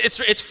campuses,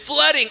 it's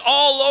flooding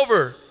all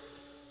over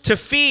to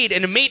feed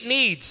and to meet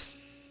needs.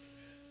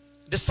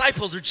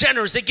 Disciples are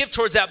generous. They give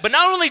towards that. But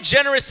not only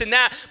generous in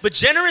that, but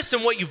generous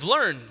in what you've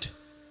learned.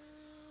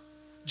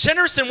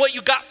 Generous in what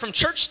you got from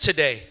church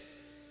today.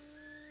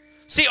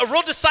 See, a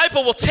real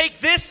disciple will take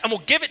this and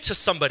will give it to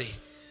somebody.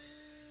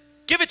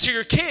 Give it to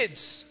your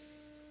kids.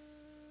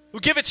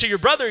 We'll give it to your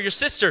brother, your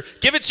sister.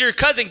 Give it to your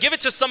cousin. Give it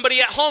to somebody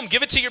at home.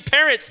 Give it to your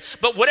parents.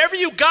 But whatever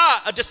you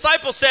got, a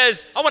disciple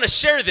says, I want to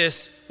share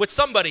this with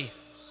somebody.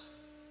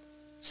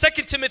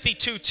 2 Timothy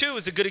 2:2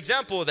 is a good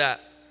example of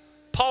that.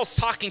 Paul's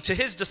talking to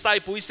his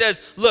disciple. He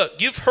says, look,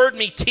 you've heard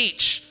me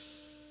teach.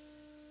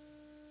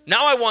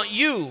 Now I want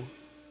you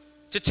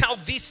to tell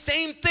these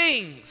same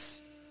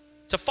things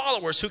to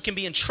followers who can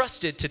be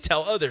entrusted to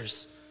tell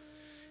others.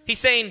 He's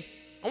saying,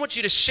 I want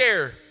you to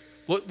share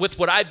with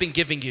what I've been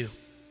giving you.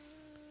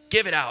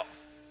 Give it out,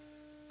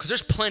 because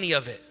there's plenty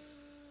of it.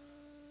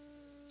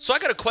 So I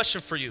got a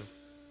question for you.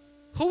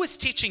 Who is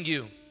teaching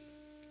you?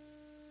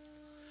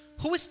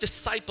 Who is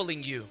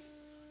discipling you?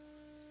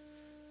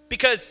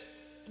 Because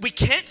we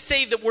can't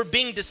say that we're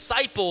being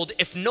discipled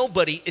if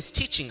nobody is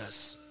teaching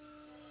us.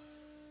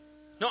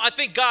 No, I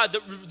thank God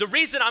the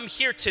reason I'm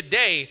here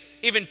today,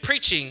 even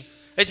preaching,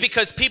 is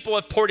because people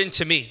have poured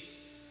into me.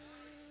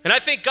 And I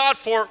thank God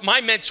for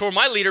my mentor,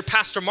 my leader,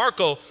 Pastor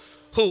Marco,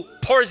 who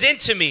pours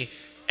into me.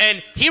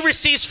 And he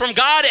receives from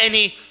God and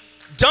he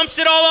dumps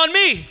it all on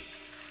me.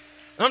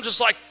 And I'm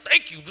just like,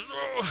 thank you.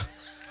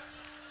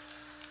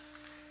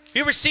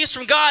 He receives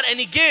from God and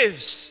he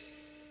gives.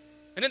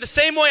 And in the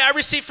same way I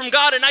receive from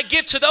God and I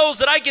give to those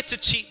that I get to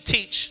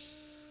teach.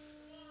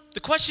 The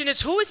question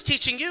is, who is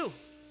teaching you?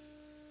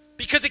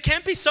 Because it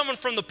can't be someone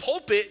from the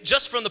pulpit,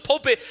 just from the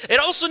pulpit. It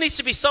also needs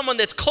to be someone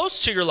that's close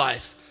to your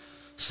life.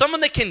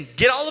 Someone that can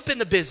get all up in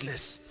the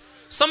business.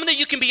 Someone that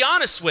you can be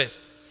honest with.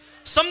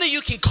 Someone that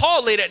you can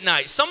call late at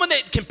night. Someone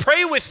that can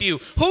pray with you.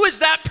 Who is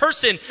that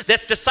person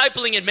that's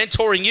discipling and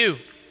mentoring you?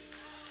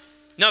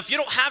 Now, if you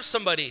don't have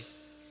somebody,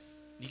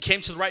 you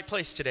came to the right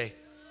place today.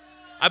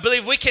 I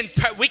believe we can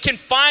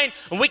find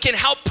and we can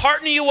help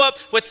partner you up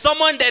with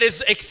someone that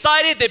is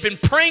excited. They've been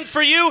praying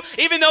for you,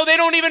 even though they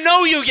don't even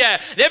know you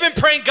yet. They've been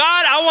praying,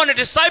 God, I want to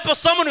disciple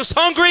someone who's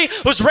hungry,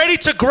 who's ready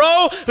to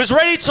grow, who's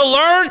ready to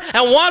learn,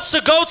 and wants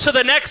to go to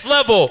the next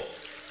level.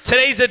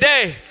 Today's the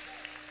day.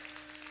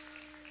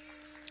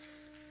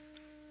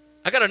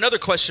 I got another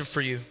question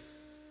for you.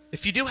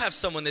 If you do have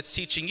someone that's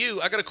teaching you,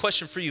 I got a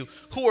question for you.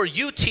 Who are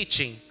you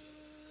teaching?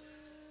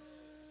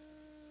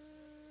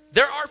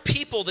 There are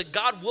people that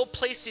God will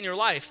place in your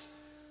life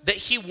that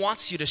he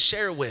wants you to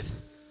share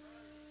with.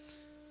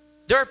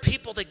 There are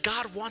people that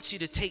God wants you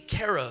to take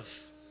care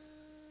of.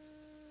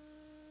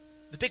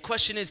 The big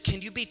question is,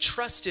 can you be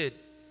trusted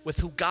with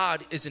who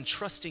God is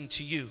entrusting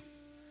to you?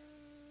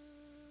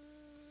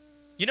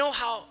 You know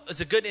how it's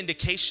a good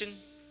indication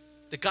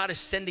that God is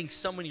sending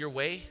someone your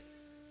way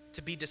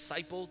to be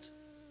discipled,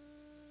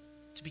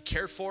 to be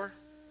cared for?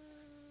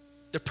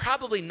 They're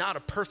probably not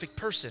a perfect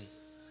person.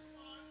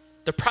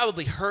 They're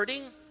probably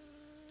hurting.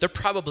 They're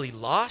probably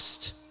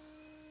lost.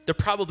 They're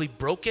probably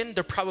broken.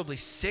 They're probably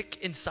sick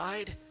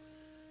inside.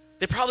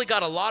 They probably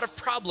got a lot of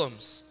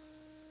problems.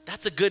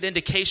 That's a good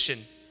indication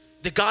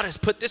that God has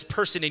put this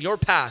person in your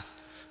path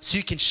so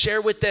you can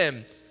share with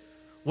them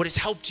what has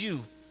helped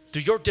you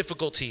through your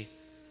difficulty,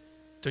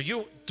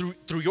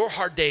 through your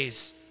hard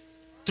days,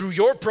 through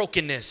your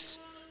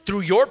brokenness,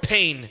 through your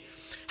pain.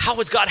 How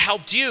has God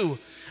helped you?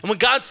 And when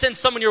God sends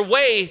someone your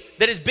way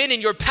that has been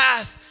in your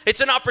path, it's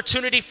an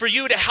opportunity for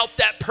you to help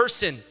that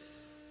person.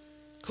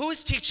 Who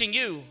is teaching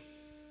you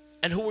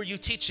and who are you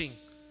teaching?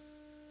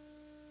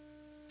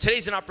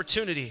 Today's an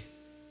opportunity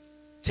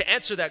to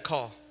answer that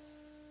call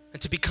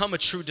and to become a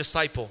true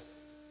disciple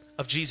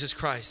of Jesus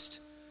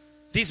Christ.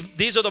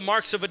 These are the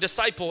marks of a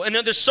disciple. And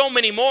then there's so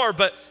many more,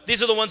 but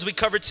these are the ones we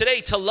covered today.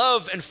 To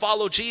love and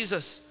follow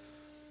Jesus.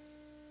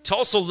 To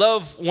also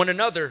love one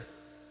another.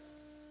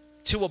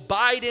 To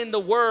abide in the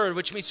word,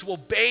 which means to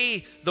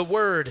obey the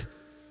word.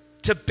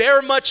 To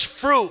bear much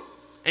fruit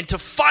and to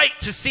fight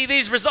to see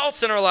these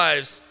results in our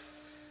lives,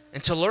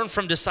 and to learn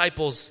from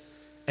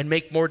disciples and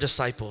make more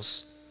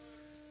disciples.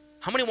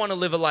 How many want to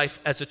live a life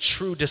as a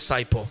true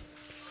disciple?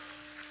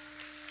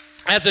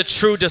 As a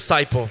true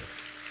disciple.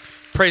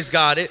 Praise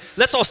God.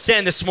 Let's all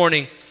stand this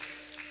morning.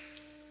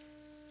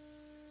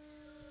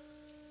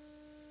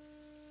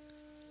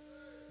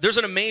 There's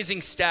an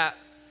amazing stat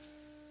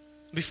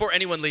before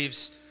anyone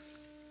leaves.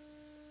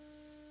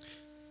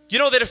 You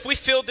know that if we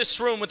filled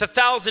this room with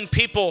 1,000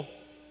 people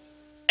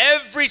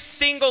every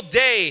single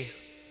day,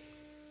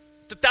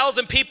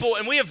 1,000 people,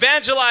 and we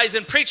evangelize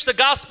and preach the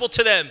gospel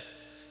to them,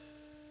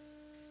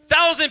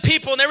 1,000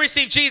 people and they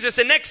receive Jesus,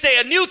 and next day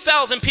a new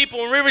 1,000 people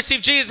and we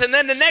receive Jesus, and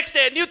then the next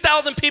day a new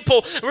 1,000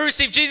 people and we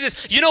receive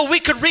Jesus. You know, we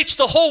could reach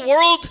the whole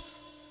world,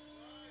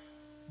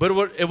 but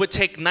it would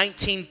take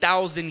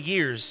 19,000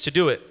 years to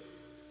do it.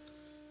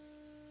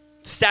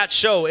 Stats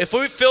show if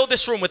we fill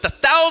this room with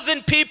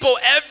 1,000 people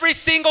every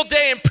single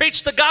day and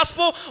preach the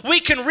gospel,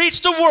 we can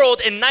reach the world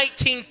in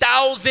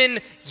 19,000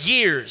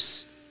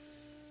 years.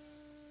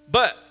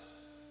 But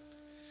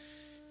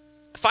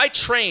if I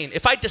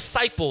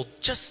discipled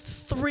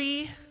just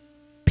 3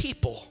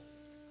 people,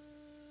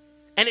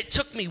 and it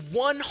took me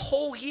 1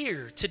 whole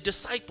year to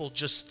disciple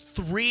just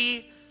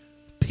 3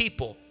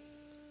 people,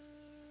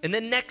 and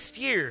then next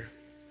year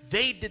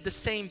they did the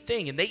same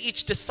thing and they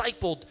each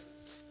discipled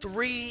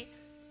 3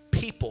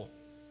 people,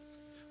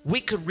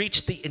 we could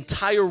reach the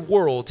entire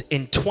world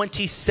in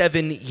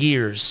 27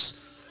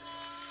 years.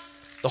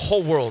 The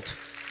whole world.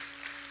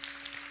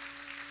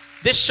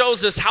 This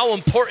shows us how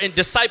important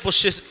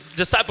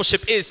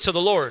discipleship is to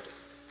the Lord.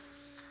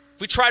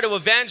 If we try to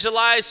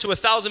evangelize to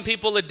 1,000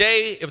 people a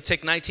day, it would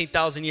take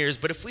 19,000 years.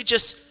 But if we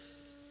just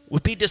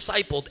would be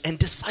discipled and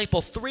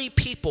disciple 3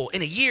 people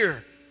in a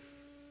year,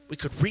 we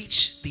could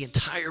reach the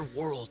entire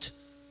world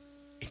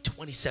in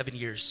 27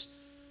 years.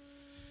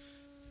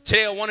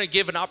 Today, I want to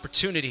give an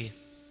opportunity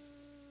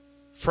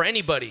for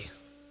anybody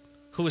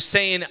who is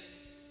saying,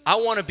 I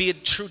want to be a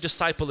true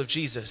disciple of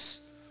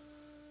Jesus.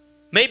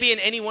 Maybe in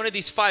any one of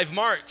these 5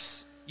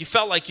 marks, you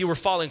felt like you were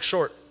falling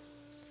short.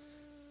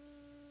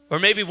 Or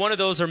maybe one of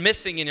those are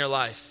missing in your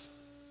life.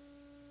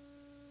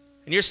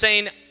 And you're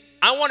saying,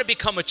 I want to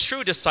become a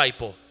true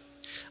disciple.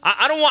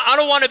 I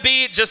don't want to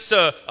be just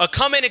a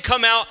come in and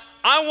come out.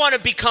 I want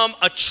to become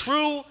a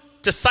true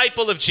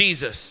disciple of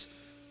Jesus.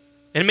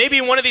 And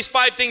maybe one of these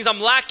 5 things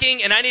I'm lacking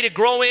and I need to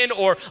grow in,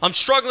 or I'm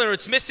struggling, or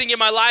it's missing in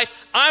my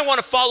life. I want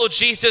to follow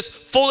Jesus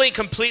fully and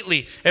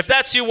completely. If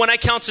that's you, when I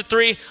count to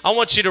 3, I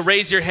want you to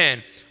raise your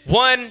hand.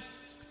 1,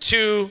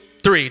 2,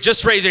 3.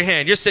 Just raise your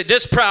hand. You're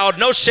just proud,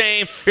 no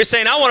shame. You're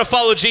saying, I want to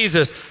follow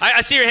Jesus.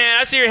 I see your hand.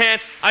 I see your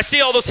hand. I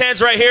see all those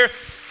hands right here.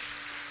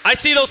 I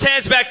see those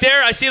hands back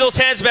there. I see those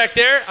hands back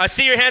there. I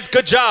see your hands.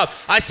 Good job.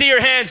 I see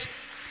your hands.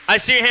 I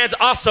see your hands.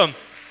 Awesome.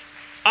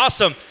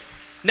 Awesome.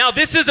 Now,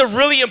 this is a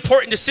really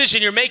important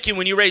decision you're making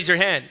when you raise your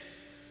hand.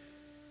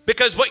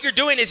 Because what you're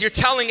doing is you're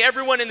telling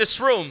everyone in this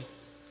room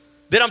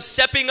that I'm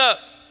stepping up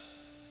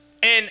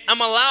and I'm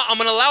going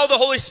to allow the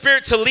Holy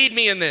Spirit to lead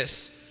me in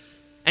this.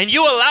 And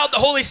you allowed the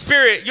Holy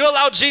Spirit, you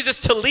allowed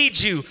Jesus to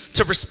lead you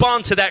to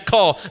respond to that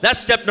call. That's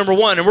step number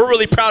 1, and we're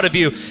really proud of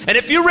you. And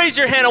if you raise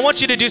your hand, I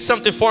want you to do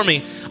something for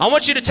me. I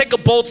want you to take a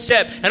bold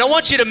step, and I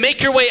want you to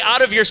make your way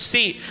out of your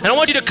seat. And I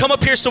want you to come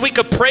up here so we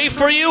could pray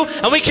for you,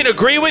 and we can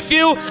agree with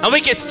you, and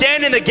we can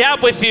stand in the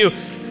gap with you.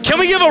 Can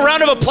we give a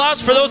round of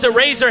applause for those that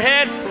raise their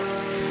hand?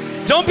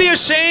 Don't be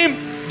ashamed.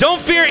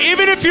 Don't fear.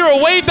 Even if you're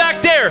way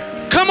back there,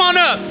 come on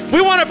up.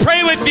 We want to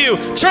pray with you.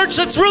 Church,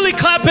 let's really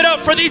clap it up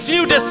for these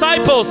new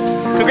disciples.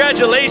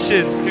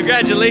 Congratulations.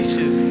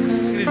 Congratulations.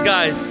 Look at these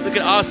guys. Look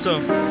at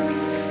awesome.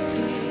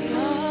 The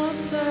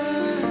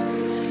altar,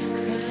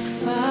 the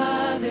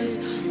Father's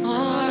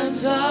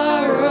arms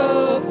are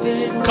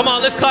open. Come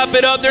on, let's clap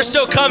it up. They're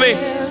still coming.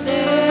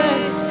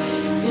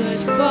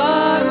 Is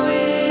bought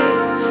with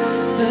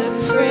the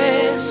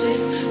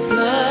precious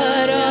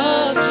blood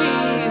of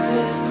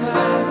Jesus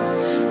Christ.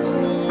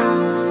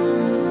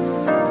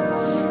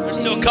 They're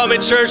still coming,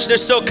 church. They're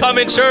still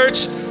coming,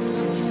 church.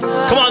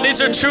 Come on,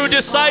 these are true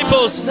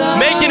disciples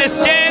making a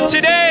stand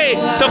today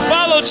to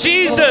follow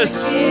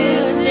Jesus.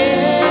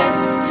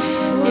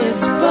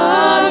 Is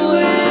bought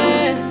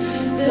with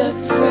the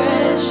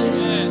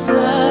precious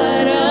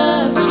blood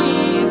of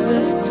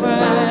Jesus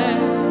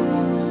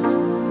Christ.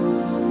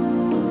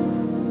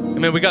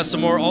 Amen. We got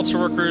some more altar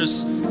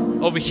workers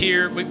over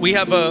here. We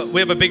have a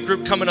big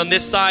group coming on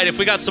this side. If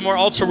we got some more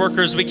altar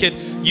workers, we could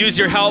use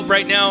your help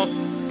right now.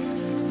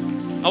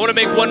 I want to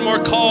make one more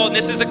call, and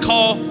this is a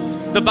call.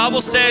 The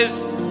Bible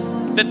says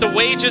that the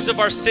wages of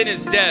our sin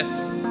is death.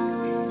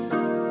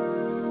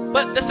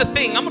 But that's the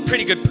thing. I'm a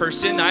pretty good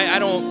person. I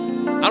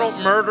don't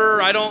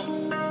murder. I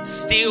don't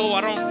steal.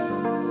 I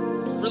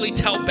don't really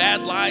tell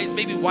bad lies,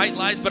 maybe white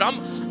lies. But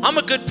I'm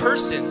a good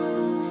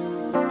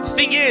person. The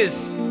thing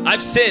is,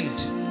 I've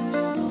sinned.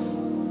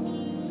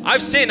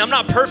 I've sinned. I'm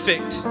not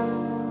perfect.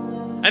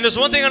 And there's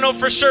one thing I know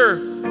for sure.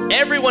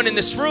 Everyone in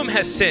this room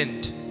has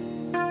sinned.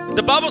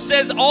 The Bible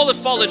says all have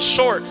fallen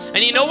short. And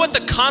you know what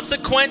the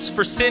consequence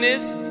for sin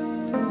is?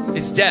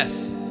 It's death.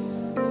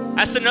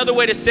 That's another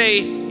way to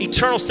say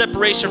eternal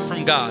separation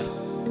from God.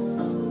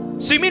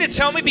 So you mean to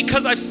tell me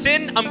because I've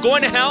sinned, I'm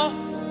going to hell?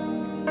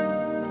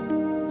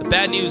 The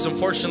bad news,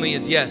 unfortunately,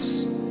 is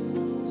yes.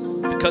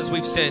 Because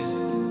we've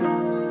sinned,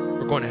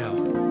 we're going to hell.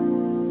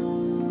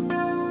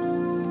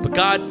 But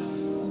God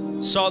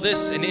saw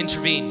this and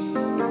intervened.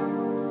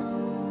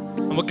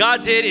 And what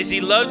God did is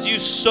He loved you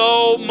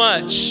so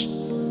much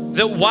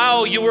that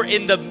while you were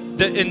in the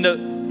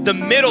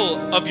middle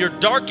of your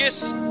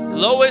darkest,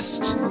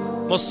 lowest,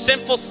 most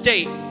sinful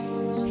state,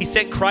 He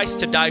sent Christ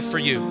to die for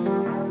you.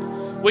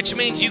 Which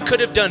means you could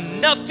have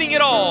done nothing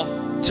at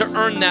all to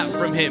earn that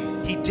from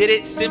Him. He did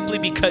it simply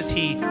because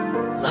He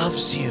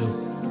loves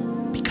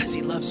you. Because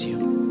He loves you.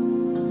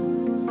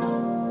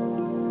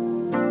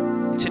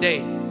 And today,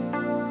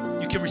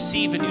 you can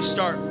receive a new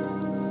start.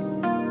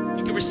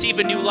 You can receive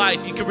a new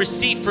life. You can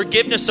receive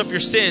forgiveness of your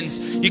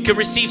sins. You can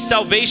receive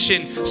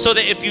salvation so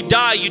that if you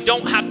die, you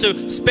don't have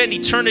to spend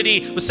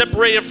eternity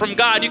separated from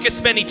God. You can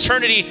spend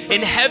eternity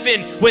in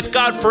heaven with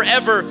God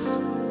forever.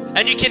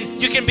 And you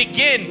can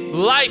begin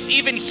life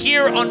even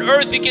here on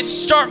earth. You can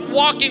start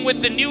walking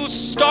with the new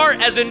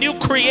start as a new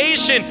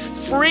creation,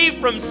 free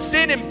from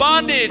sin and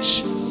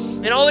bondage.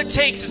 And all it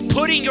takes is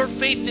putting your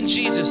faith in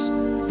Jesus,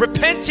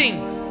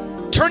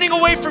 repenting, turning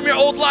away from your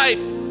old life,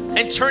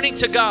 and turning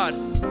to God.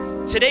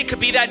 Today could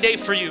be that day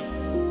for you.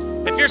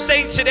 If you're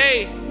saying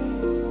today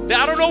that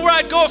I don't know where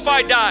I'd go if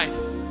I died,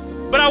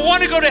 but I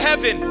want to go to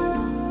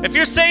heaven. If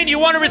you're saying you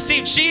want to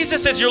receive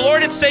Jesus as your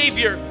Lord and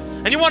Savior,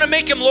 and you want to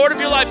make Him Lord of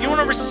your life, you want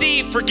to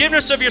receive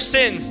forgiveness of your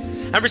sins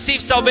and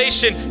receive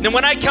salvation, then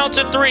when I count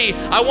to 3,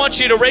 I want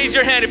you to raise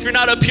your hand if you're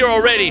not up here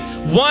already.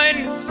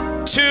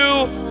 1,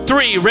 2, 3.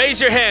 3. Raise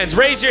your hands.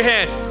 Raise your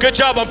hand. Good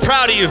job. I'm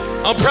proud of you.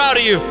 I'm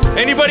proud of you.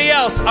 Anybody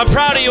else? I'm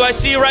proud of you. I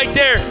see you right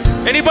there.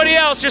 Anybody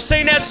else? You're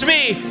saying that's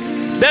me.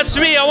 That's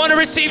me. I want to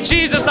receive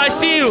Jesus. I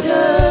see you.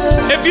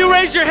 If you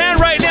raise your hand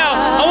right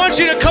now, I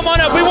want you to come on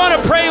up. We want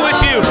to pray with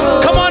you.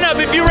 Come on up.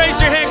 If you raise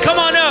your hand, come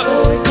on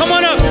up. Come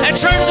on up. And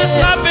church, just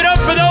clap it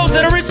up for those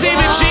that are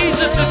receiving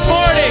Jesus this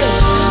morning.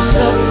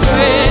 The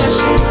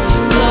precious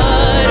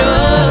blood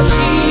of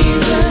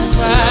Jesus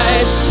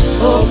Christ.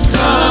 Oh,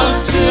 come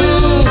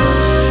to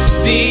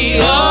the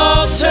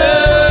altar.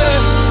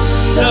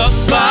 The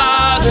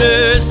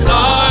Father's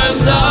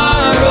arms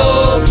are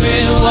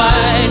open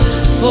wide.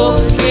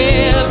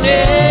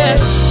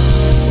 Forgiveness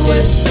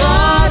was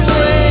bought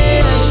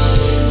with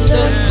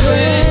the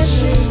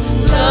precious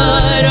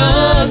blood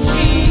of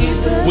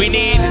Jesus. We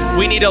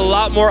need a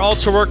lot more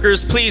altar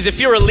workers. Please, if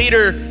you're a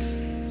leader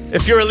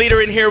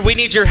in here, we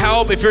need your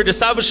help. If you're a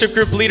discipleship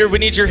group leader, we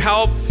need your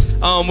help.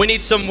 We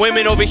need some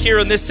women over here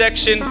in this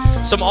section,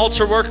 some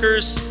altar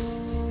workers.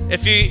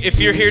 If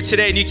you're here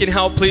today and you can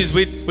help, please,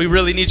 we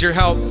really need your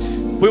help.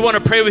 We want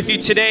to pray with you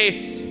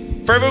today.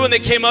 For everyone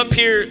that came up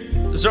here,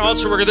 there's an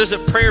altar worker, there's a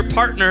prayer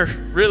partner,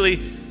 really.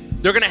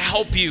 They're going to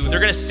help you. They're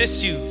going to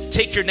assist you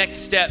take your next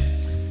step.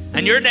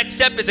 And your next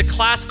step is a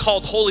class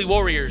called Holy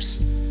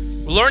Warriors.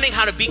 Learning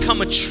how to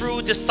become a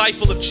true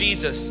disciple of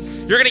Jesus.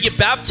 You're going to get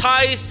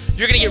baptized.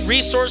 You're going to get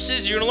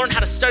resources. You're going to learn how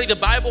to study the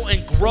Bible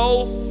and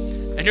grow.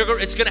 And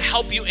it's going to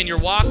help you in your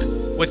walk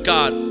with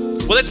God.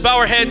 Well, let's bow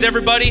our heads,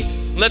 everybody.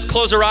 Let's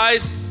close our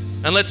eyes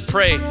and let's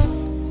pray.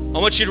 I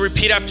want you to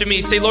repeat after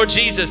me. Say, Lord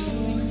Jesus,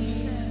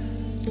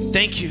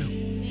 thank you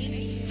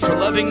for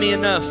loving me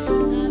enough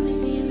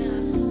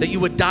that you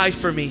would die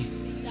for me.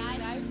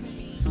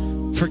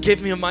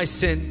 Forgive me of my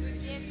sin.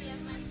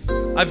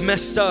 I've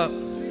messed up.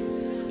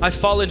 I've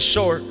fallen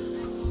short.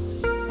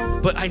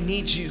 But I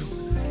need you.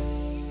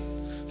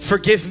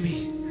 Forgive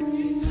me.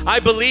 I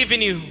believe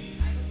in you.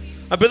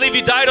 I believe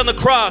you died on the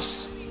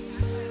cross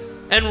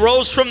and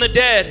rose from the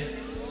dead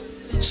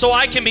so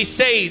I can be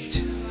saved.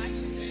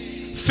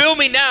 Fill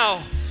me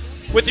now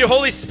with your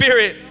Holy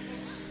Spirit.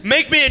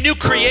 Make me a new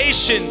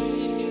creation.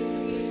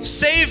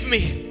 Save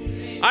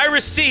me. I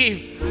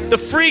receive the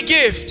free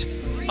gift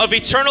of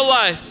eternal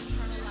life.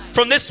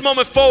 From this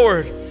moment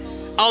forward,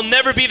 I'll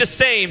never be the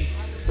same.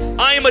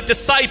 I am a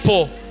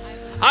disciple.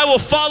 I will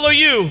follow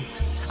you.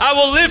 I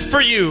will live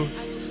for you.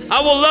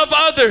 I will love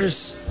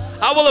others.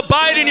 I will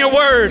abide in your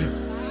word.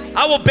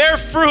 I will bear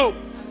fruit.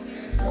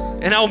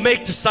 And I will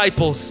make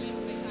disciples.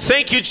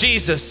 Thank you,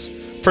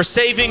 Jesus, for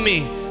saving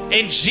me.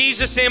 In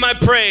Jesus' name I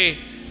pray.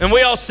 And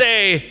we all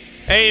say,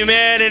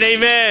 amen and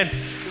amen.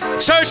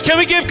 Church, can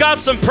we give God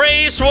some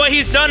praise for what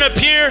he's done up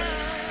here?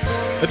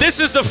 This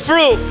is the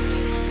fruit.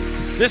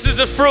 This is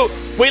the fruit.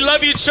 We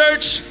love you,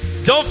 church.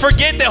 Don't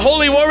forget that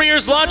Holy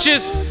Warriors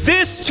launches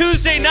this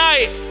Tuesday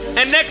night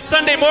and next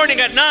Sunday morning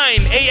at 9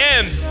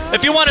 a.m.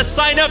 If you want to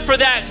sign up for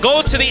that,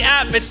 go to the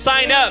app and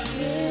sign up.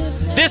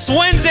 This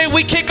Wednesday,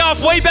 we kick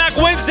off Way Back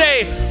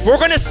Wednesday. We're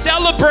going to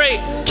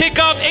celebrate, kick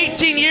off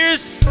 18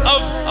 years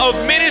of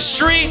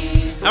ministry,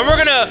 and we're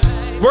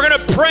going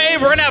to pray.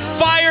 We're going to have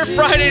Fire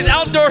Fridays,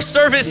 outdoor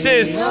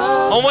services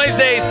on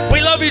Wednesdays.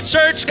 We love you,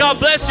 church. God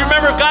bless you.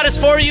 Remember, if God is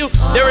for you,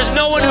 there is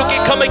no one who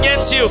can come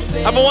against you.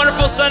 Have a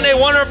wonderful Sunday,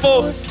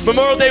 wonderful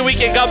Memorial Day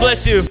weekend. God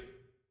bless you.